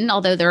women,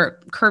 although they're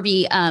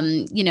curvy,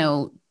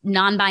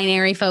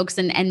 non-binary folks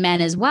and men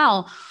as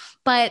well,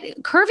 but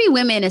curvy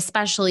women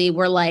especially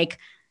were like,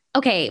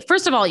 okay,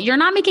 first of all, you're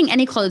not making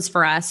any clothes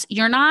for us.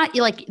 You're not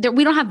like,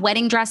 we don't have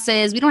wedding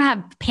dresses. We don't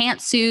have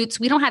pantsuits.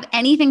 We don't have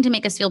anything to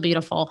make us feel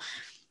beautiful.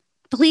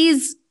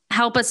 Please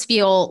help us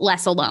feel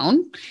less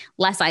alone,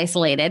 less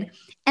isolated.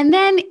 And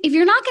then if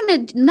you're not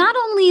going to, not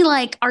only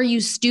like, are you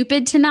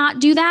stupid to not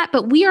do that,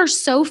 but we are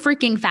so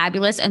freaking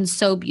fabulous and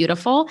so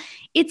beautiful.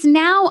 It's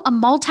now a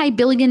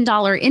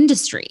multi-billion-dollar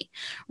industry,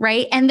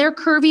 right? And they're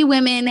curvy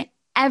women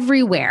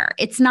everywhere.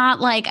 It's not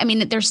like, I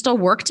mean, there's still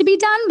work to be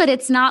done, but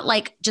it's not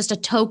like just a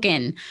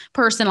token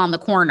person on the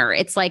corner.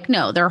 It's like,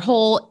 no, there's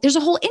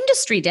a whole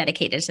industry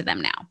dedicated to them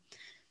now.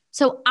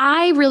 So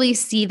I really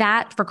see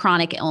that for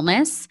chronic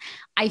illness.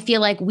 I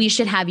feel like we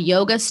should have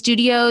yoga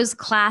studios,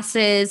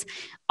 classes.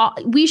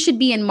 We should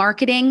be in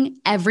marketing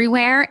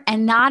everywhere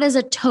and not as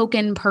a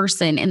token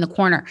person in the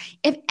corner.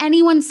 If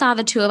anyone saw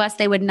the two of us,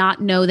 they would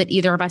not know that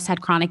either of us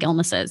had chronic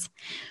illnesses,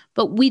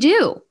 but we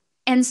do.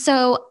 And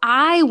so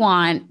I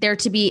want there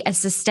to be a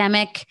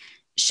systemic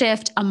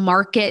shift, a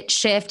market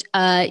shift,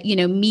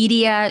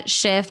 media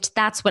shift.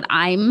 That's what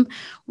I'm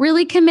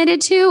really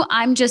committed to.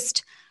 I'm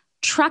just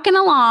trucking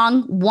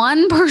along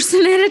one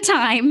person at a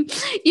time,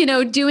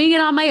 doing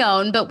it on my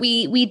own. But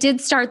we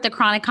did start the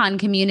Chronicon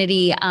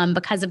community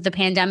because of the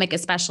pandemic,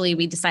 especially.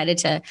 We decided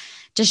to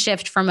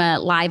shift from a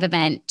live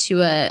event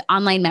to a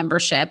online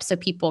membership so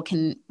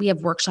we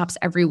have workshops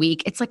every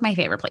week. It's like my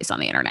favorite place on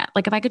the internet.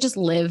 Like if I could just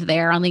live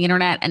there on the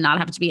internet and not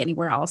have to be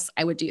anywhere else,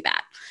 I would do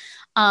that.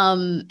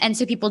 And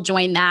so people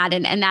join that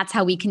and that's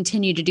how we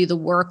continue to do the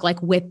work like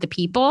with the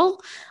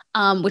people.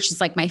 Which is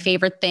like my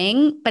favorite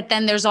thing. But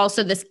then there's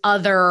also this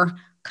other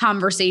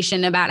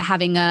conversation about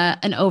having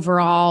an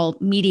overall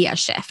media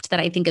shift that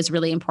I think is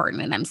really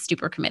important and I'm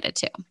super committed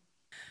to.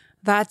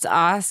 That's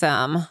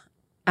awesome.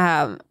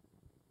 Yeah.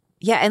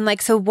 And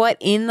like, so what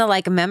in the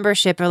like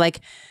membership or like,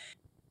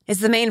 is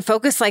the main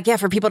focus like,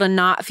 for people to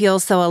not feel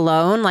so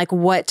alone? Like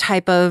what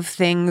type of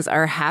things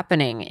are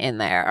happening in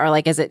there? Or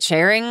like, is it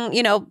sharing,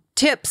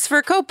 tips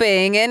for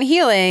coping and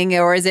healing?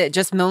 Or is it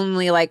just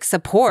mainly like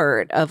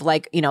support of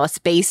like, a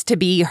space to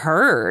be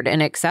heard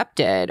and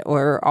accepted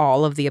or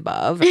all of the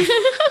above?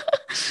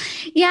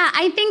 Yeah,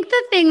 I think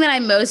the thing that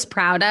I'm most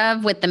proud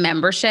of with the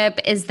membership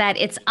is that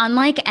it's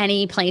unlike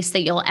any place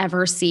that you'll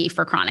ever see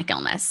for chronic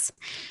illness.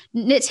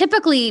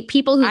 Typically,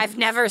 people who I've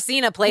never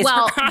seen a place.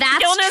 Well, for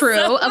that's illness.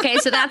 True. Okay,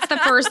 so that's the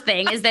first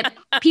thing is that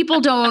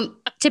people don't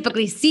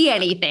typically see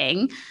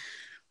anything.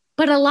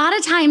 But a lot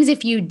of times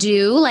if you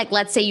do, like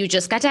let's say you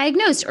just got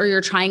diagnosed or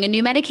you're trying a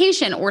new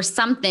medication or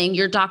something,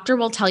 your doctor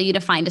will tell you to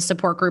find a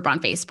support group on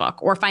Facebook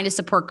or find a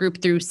support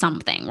group through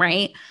something,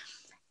 right?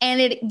 And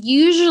it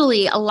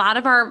usually a lot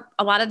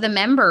of the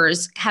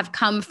members have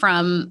come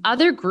from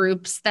other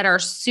groups that are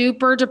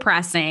super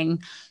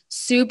depressing,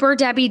 super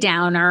Debbie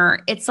Downer.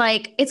 It's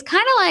kind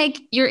of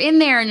like you're in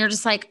there and you're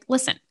just like,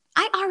 listen,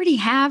 I already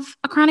have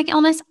a chronic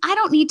illness. I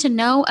don't need to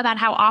know about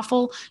how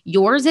awful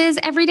yours is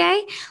every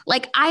day.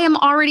 Like I am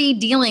already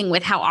dealing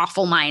with how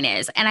awful mine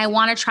is. And I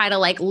want to try to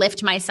like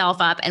lift myself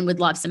up and would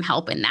love some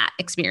help in that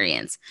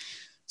experience.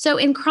 So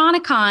in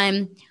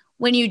Chronicon,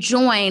 when you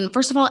join,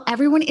 first of all,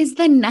 everyone is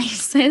the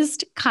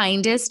nicest,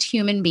 kindest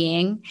human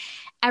being.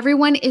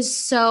 Everyone is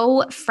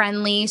so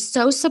friendly,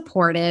 so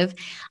supportive.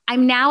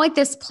 I'm now at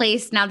this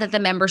place now that the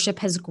membership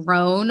has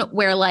grown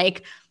where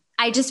like,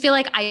 I just feel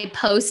like I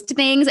post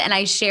things and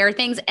I share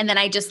things and then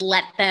I just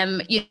let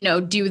them,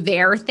 do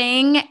their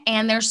thing.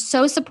 And they're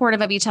so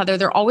supportive of each other.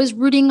 They're always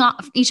rooting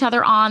each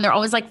other on. They're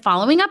always like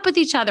following up with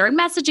each other and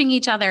messaging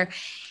each other.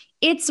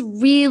 It's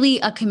really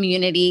a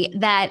community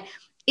that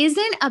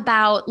isn't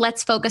about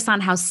let's focus on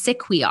how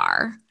sick we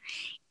are.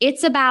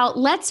 It's about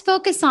let's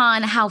focus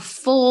on how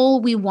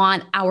full we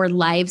want our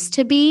lives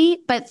to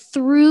be, but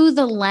through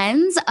the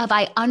lens of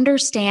I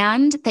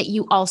understand that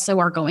you also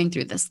are going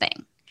through this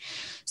thing.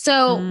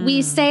 So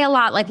we say a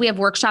lot, like we have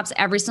workshops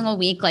every single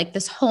week, like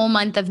this whole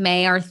month of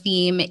May, our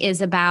theme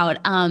is about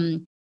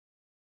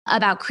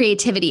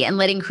creativity and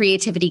letting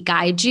creativity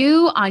guide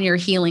you on your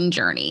healing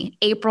journey.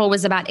 April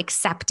was about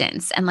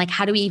acceptance and like,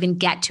 how do we even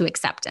get to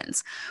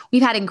acceptance?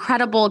 We've had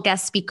incredible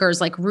guest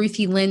speakers like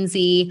Ruthie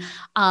Lindsay.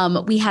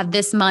 We have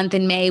this month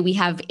in May, we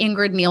have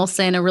Ingrid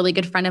Nielsen, a really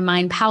good friend of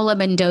mine, Paula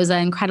Mendoza,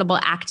 incredible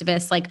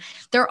activist. Like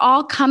they're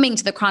all coming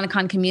to the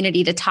Chronicon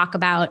community to talk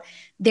about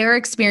their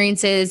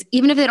experiences,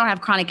 even if they don't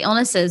have chronic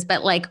illnesses,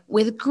 but like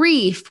with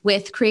grief,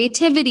 with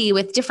creativity,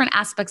 with different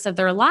aspects of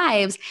their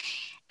lives.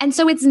 And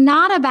so it's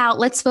not about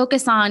let's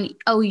focus on,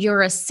 oh,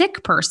 you're a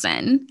sick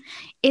person.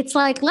 It's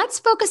like, let's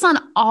focus on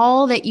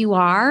all that you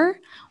are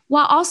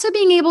while also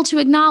being able to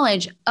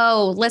acknowledge,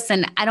 oh,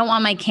 listen, I don't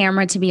want my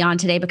camera to be on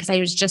today because I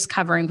was just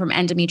covering from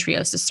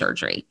endometriosis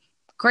surgery.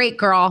 Great,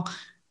 girl.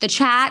 The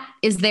chat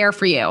is there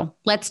for you.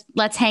 Let's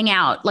hang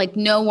out. Like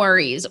no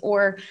worries.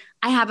 Or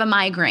I have a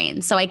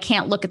migraine, so I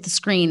can't look at the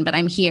screen, but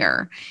I'm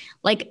here.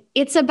 Like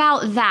it's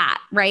about that,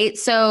 right?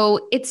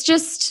 So it's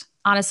just,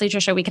 honestly,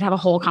 Trisha, we could have a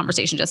whole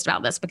conversation just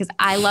about this because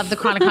I love the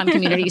Chronicon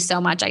community so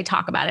much. I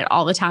talk about it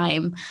all the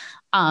time.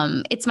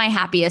 It's my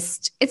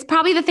happiest. It's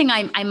probably the thing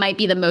I might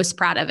be the most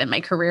proud of in my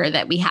career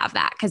that we have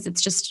that because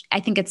it's just, I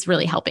think it's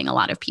really helping a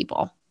lot of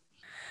people.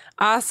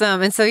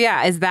 Awesome. And so,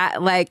 yeah,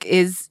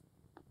 is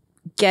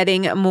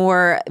getting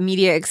more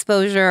media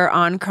exposure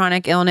on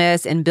chronic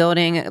illness and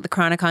building the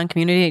Chronicon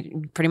community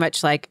pretty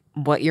much like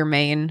what your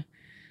main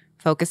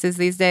focus is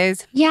these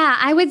days? Yeah,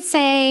 I would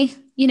say,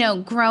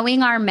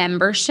 growing our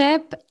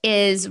membership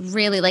is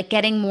really like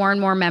getting more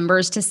and more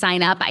members to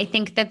sign up. I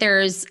think that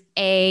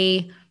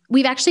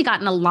we've actually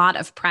gotten a lot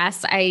of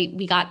press.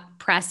 We got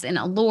press in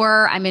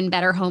Allure. I'm in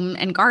Better Home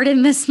and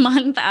Garden this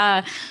month.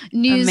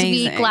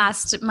 Newsweek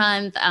last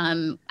month.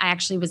 I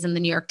actually was in the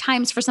New York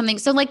Times for something.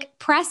 So like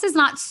press is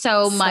not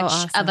so much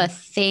awesome. of a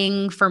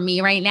thing for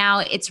me right now.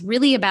 It's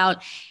really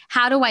about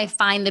how do I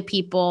find the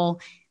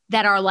people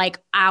that are like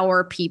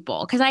our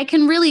people? Because I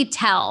can really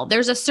tell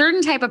there's a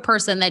certain type of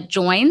person that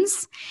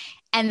joins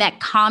and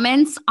that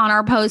comments on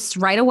our posts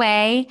right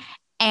away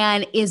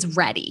and is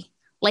ready.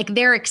 Like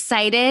they're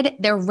excited.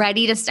 They're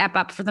ready to step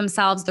up for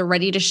themselves. They're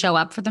ready to show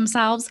up for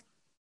themselves.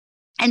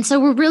 And so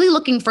we're really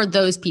looking for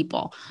those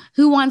people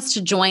who wants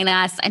to join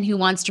us and who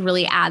wants to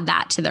really add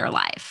that to their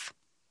life.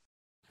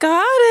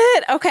 Got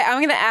it. Okay, I'm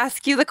going to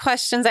ask you the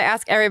questions I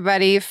ask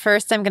everybody.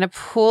 First, I'm going to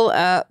pull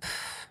up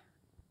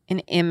an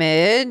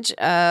image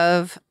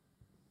of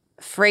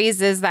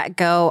phrases that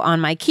go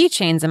on my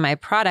keychains in my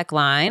product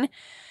line.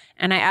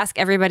 And I ask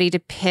everybody to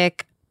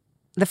pick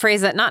the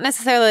phrase that not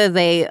necessarily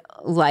they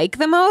like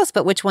the most,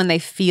 but which one they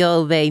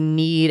feel they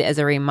need as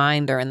a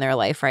reminder in their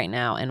life right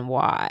now and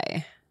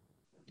why.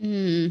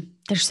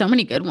 There's so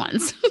many good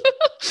ones.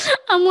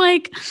 I'm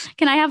like,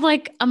 can I have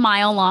like a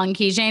mile long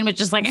keychain with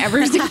just like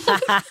every single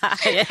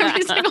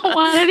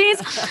one of these?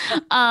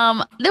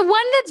 The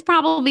one that's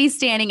probably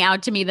standing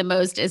out to me the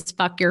most is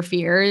fuck your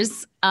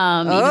fears.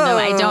 Even though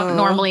I don't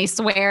normally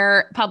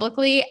swear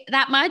publicly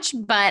that much,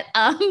 but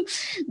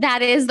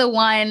that is the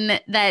one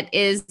that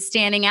is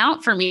standing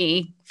out for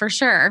me for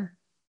sure.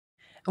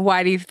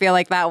 Why do you feel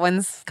like that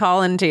one's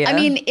calling to you? I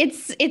mean,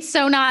 it's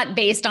so not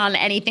based on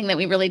anything that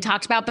we really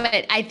talked about,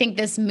 but I think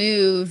this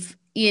move,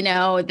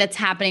 that's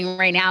happening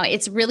right now,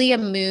 it's really a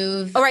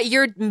move. All right,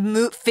 you're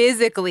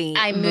physically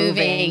I'm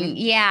moving.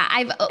 Yeah,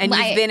 you've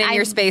been in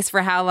your space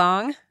for how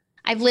long?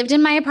 I've lived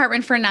in my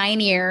apartment for 9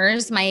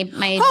 years. My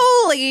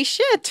Holy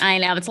shit! I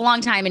know, it's a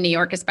long time in New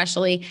York,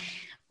 especially.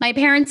 My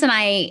parents and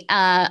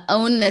I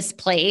own this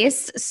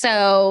place.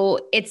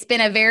 So it's been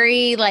a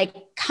very like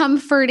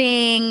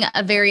comforting,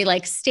 a very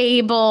like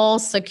stable,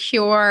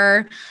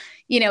 secure,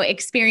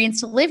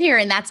 experience to live here.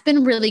 And that's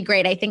been really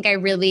great. I think I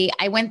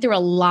went through a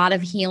lot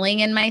of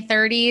healing in my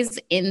 30s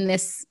in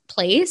this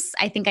place.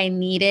 I think I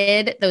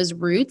needed those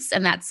roots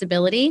and that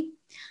stability.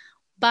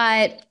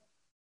 But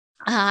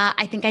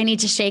I think I need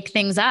to shake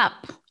things up.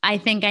 I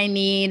think I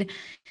need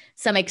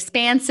some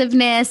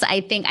expansiveness.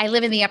 I think I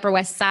live in the Upper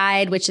West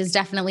Side, which is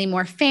definitely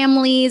more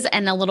families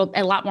and a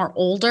lot more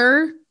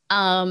older.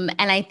 And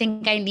I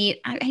think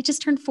I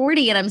just turned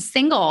 40 and I'm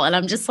single and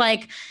I'm just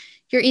like,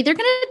 you're either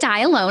going to die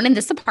alone in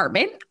this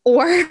apartment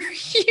or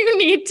you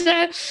need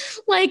to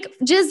like,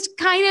 just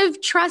kind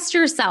of trust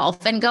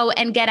yourself and go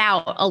and get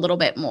out a little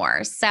bit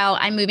more. So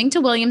I'm moving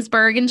to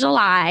Williamsburg in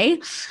July.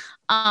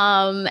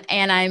 And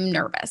I'm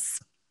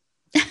nervous.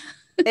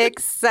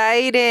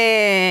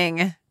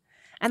 Exciting.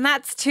 And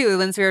that's too,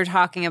 since we were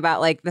talking about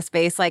like the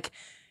space, like,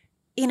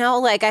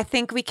 like I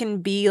think we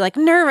can be like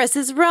nervous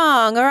is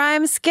wrong or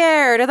I'm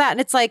scared or that. And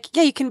it's like,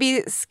 yeah, you can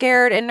be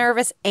scared and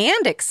nervous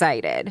and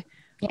excited.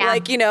 Yeah.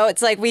 Like,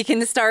 it's like we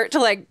can start to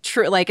like,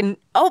 don't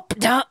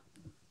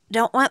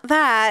want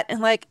that. And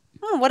like,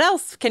 what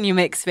else can you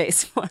make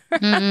space for?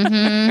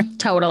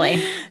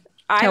 Totally.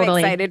 I'm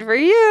excited for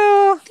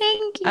you.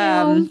 Thank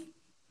you.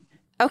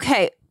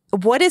 Okay.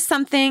 What is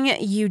something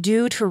you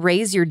do to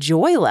raise your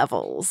joy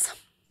levels?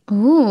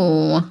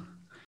 Ooh,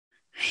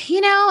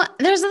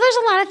 there's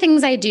a lot of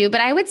things I do, but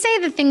I would say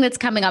the thing that's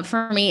coming up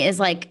for me is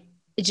like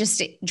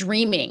just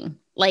dreaming,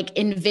 like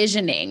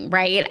envisioning,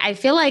 right? I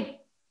feel like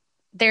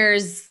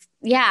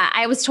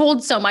I was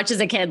told so much as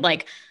a kid,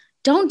 like,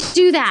 don't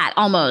do that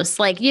almost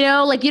like, you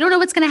don't know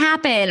what's going to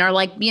happen or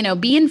like,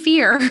 be in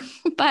fear.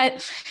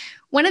 But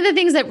one of the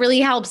things that really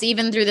helps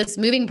even through this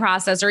moving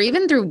process or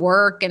even through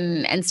work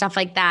and stuff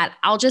like that,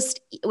 I'll just,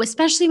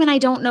 especially when I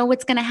don't know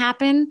what's going to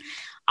happen,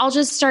 I'll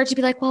just start to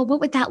be like, well, what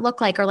would that look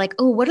like? Or like,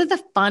 oh, what are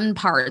the fun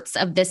parts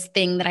of this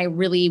thing that I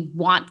really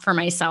want for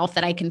myself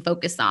that I can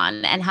focus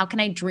on? And how can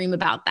I dream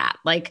about that?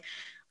 Like,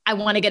 I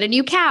want to get a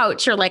new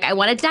couch or like, I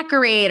want to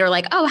decorate or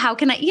like, oh, how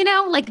can I,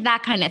 like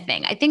that kind of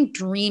thing. I think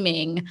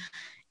dreaming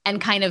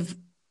and kind of,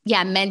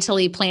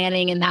 mentally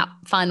planning in that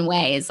fun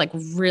way is like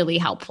really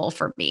helpful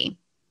for me.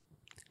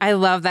 I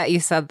love that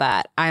you said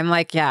that. I'm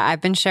like,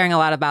 I've been sharing a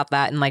lot about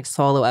that in like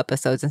solo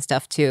episodes and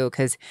stuff too,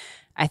 because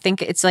I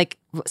think it's like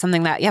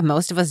something that,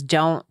 most of us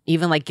don't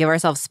even like give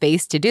ourselves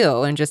space to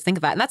do and just think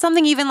about. And that's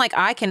something even like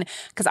I can,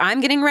 because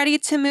I'm getting ready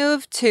to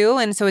move too.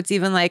 And so it's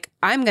even like,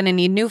 I'm going to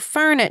need new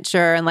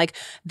furniture. And like,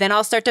 then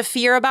I'll start to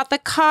fear about the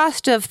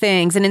cost of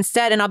things. And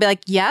I'll be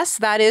like, yes,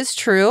 that is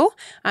true.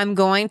 I'm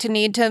going to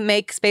need to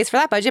make space for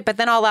that budget. But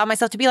then I'll allow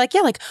myself to be like,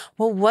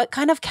 well, what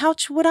kind of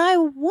couch would I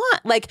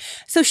want? Like,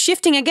 so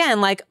shifting again,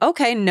 like,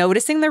 okay,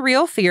 noticing the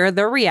real fear,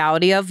 the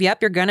reality of,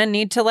 you're going to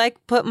need to like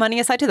put money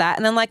aside to that.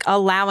 And then like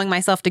allowing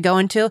myself to go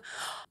into,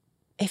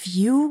 if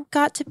you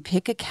got to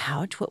pick a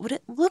couch, what would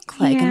it look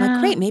like? And like,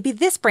 great, maybe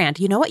this brand.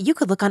 You know what? You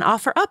could look on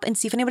OfferUp and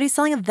see if anybody's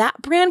selling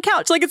that brand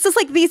couch. Like, it's just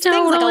like these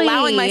things, like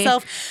allowing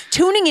myself,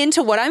 tuning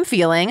into what I'm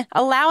feeling,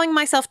 allowing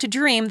myself to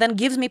dream, then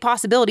gives me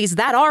possibilities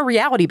that are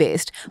reality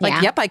based.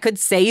 Like, I could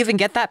save and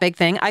get that big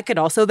thing. I could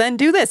also then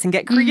do this and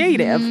get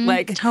creative.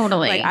 Like,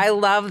 totally. Like, I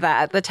love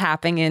that, the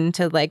tapping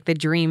into like the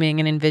dreaming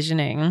and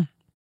envisioning.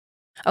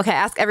 Okay,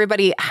 ask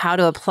everybody how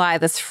to apply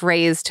this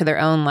phrase to their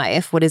own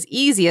life. What is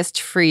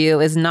easiest for you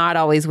is not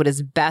always what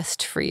is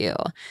best for you.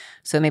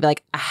 So maybe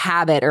like a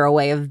habit or a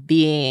way of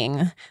being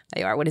that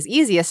you are. What is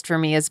easiest for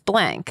me is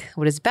blank.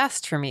 What is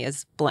best for me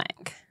is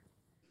blank.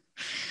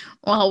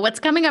 Well, what's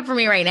coming up for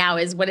me right now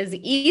is what is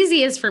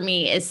easiest for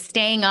me is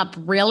staying up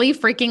really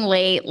freaking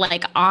late,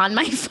 like on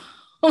my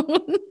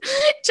phone,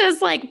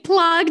 just like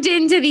plugged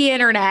into the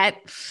internet.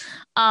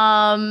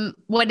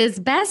 What is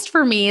best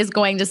for me is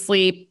going to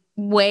sleep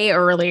way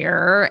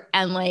earlier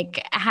and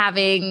like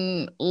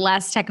having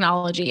less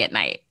technology at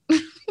night.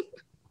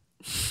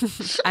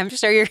 I'm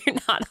sure you're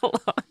not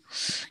alone.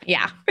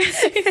 Yeah.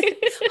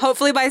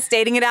 Hopefully by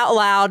stating it out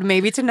loud,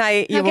 maybe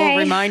tonight you will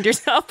remind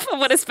yourself of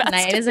what is best.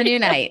 Night is a new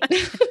night.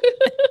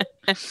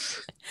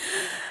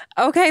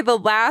 Okay, the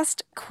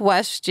last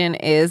question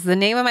is, the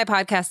name of my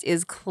podcast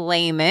is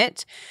Claim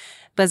It.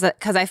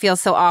 Because I feel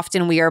so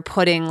often we are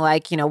putting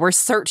like, we're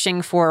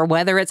searching for,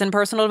 whether it's in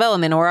personal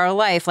development or our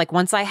life, like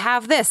once I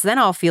have this, then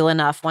I'll feel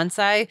enough. Once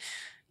I,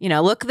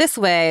 look this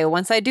way,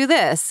 once I do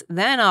this,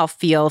 then I'll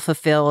feel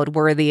fulfilled,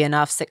 worthy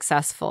enough,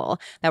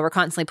 successful. That we're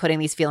constantly putting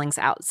these feelings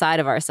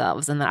outside of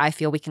ourselves, and that I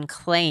feel we can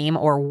claim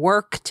or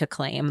work to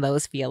claim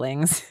those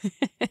feelings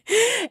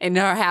and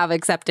have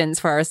acceptance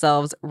for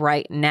ourselves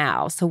right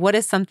now. So what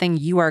is something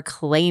you are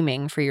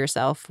claiming for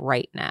yourself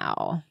right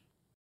now?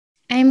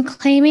 I'm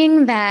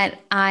claiming that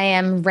I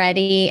am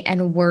ready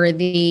and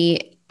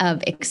worthy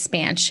of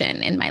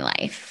expansion in my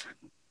life.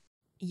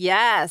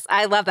 Yes,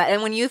 I love that.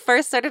 And when you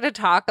first started to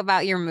talk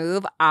about your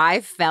move, I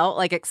felt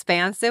like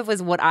expansive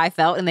was what I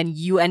felt. And then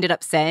you ended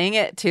up saying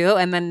it too.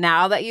 And then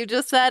now that you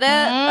just said it,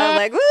 I'm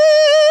like, woo!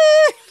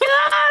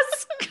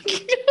 Yes.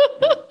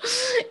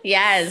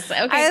 Yes.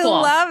 Okay, cool.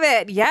 I love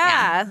it.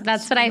 Yeah.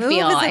 That's what I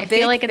feel. I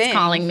feel like it's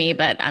calling me,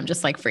 but I'm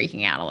just like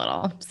freaking out a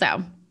little.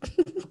 So.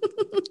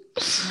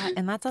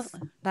 And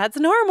that's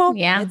normal.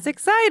 Yeah. It's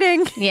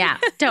exciting. Yeah,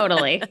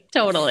 totally.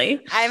 Totally.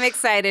 I'm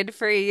excited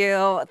for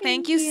you.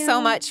 Thank you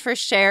so much for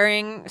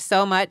sharing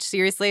so much.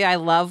 Seriously, I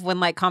love when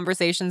like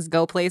conversations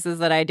go places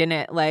that I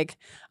didn't like.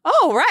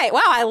 Oh, right.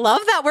 Wow. I love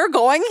that we're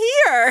going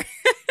here.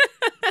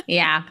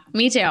 Yeah,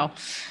 me too.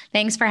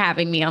 Thanks for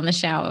having me on the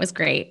show. It was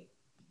great.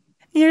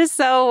 You're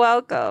so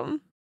welcome.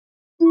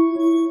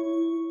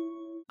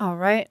 All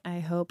right. I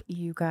hope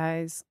you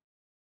guys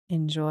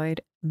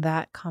enjoyed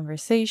that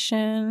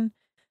conversation.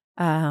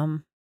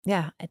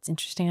 Yeah, it's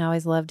interesting. I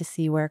always love to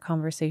see where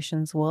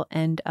conversations will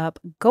end up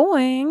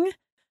going.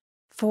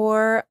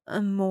 For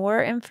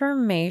more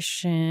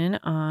information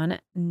on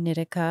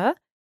Nitika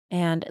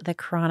and the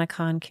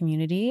Chronicon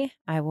community,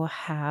 I will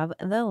have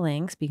the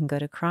links. You can go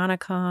to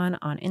Chronicon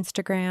on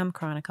Instagram,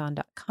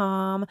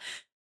 chronicon.com.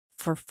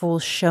 For full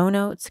show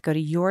notes, go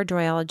to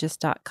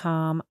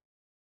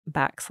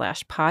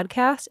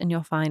yourjoyologist.com/podcast, and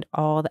you'll find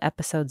all the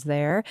episodes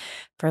there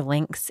for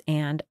links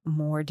and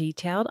more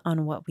detailed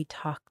on what we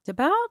talked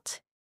about.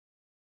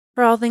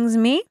 For all things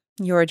me,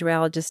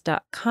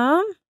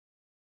 yourjoyologist.com.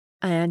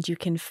 And you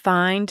can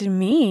find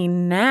me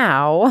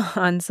now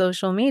on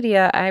social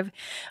media. I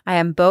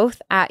am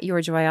both at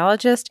Your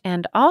Joyologist,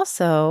 and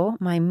also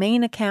my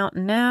main account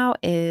now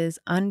is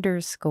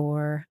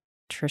 _Trisha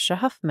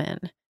Huffman.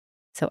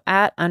 So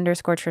at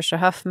 _Trisha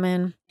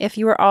Huffman. If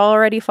you were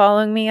already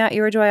following me at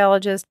Your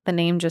Joyologist, the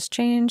name just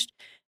changed,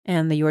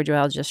 and the Your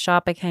Joyologist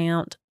shop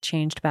account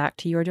changed back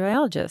to Your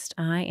Joyologist.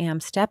 I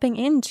am stepping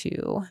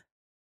into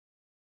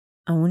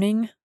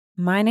owning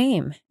my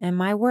name and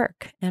my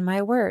work and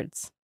my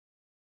words.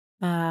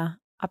 I'll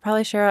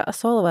probably share a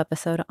solo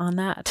episode on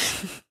that.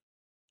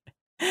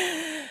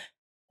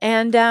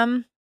 And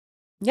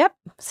yep,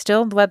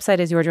 still the website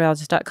is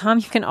yourjoyologist.com.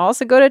 You can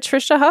also go to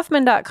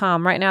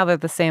trishahuffman.com. Right now they're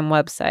the same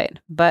website.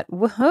 But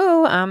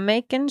woohoo, I'm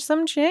making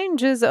some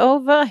changes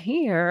over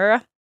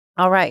here.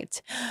 All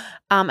right.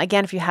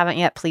 Again, if you haven't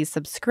yet, please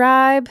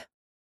subscribe.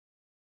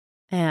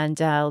 and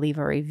leave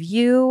a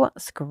review,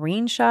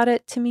 screenshot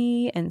it to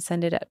me and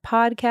send it at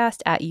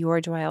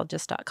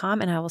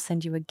podcast@yourjoyologist.com and I will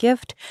send you a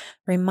gift.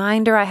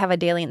 Reminder, I have a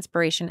daily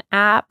inspiration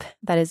app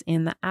that is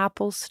in the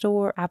Apple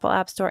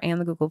App Store and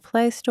the Google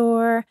Play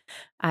Store.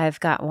 I've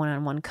got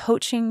one-on-one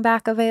coaching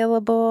back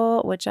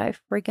available, which I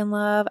freaking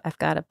love. I've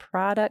got a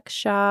product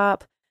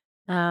shop.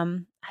 I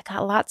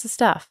got lots of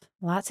stuff,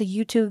 lots of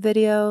YouTube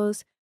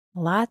videos,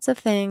 lots of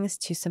things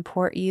to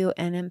support you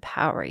and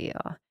empower you.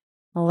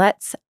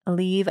 Let's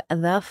leave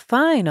the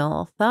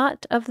final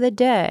thought of the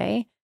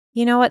day.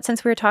 You know what?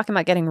 Since we were talking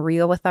about getting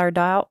real with our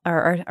doubt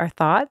or our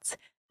thoughts,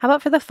 how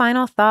about for the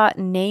final thought,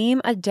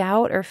 name a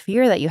doubt or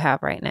fear that you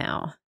have right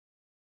now?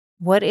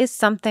 What is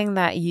something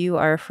that you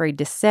are afraid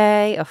to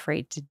say,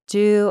 afraid to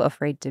do,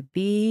 afraid to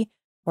be,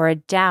 or a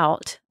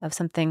doubt of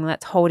something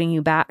that's holding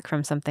you back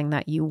from something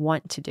that you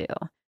want to do?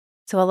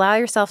 So allow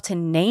yourself to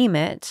name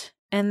it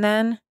and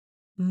then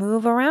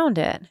move around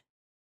it.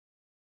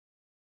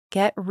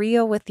 Get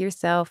real with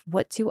yourself.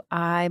 What do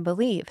I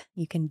believe?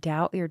 You can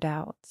doubt your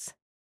doubts.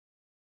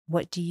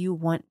 What do you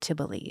want to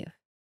believe?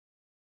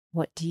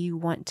 What do you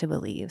want to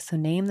believe? So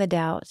name the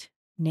doubt,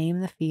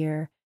 name the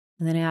fear,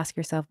 and then ask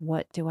yourself,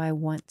 what do I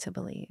want to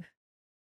believe?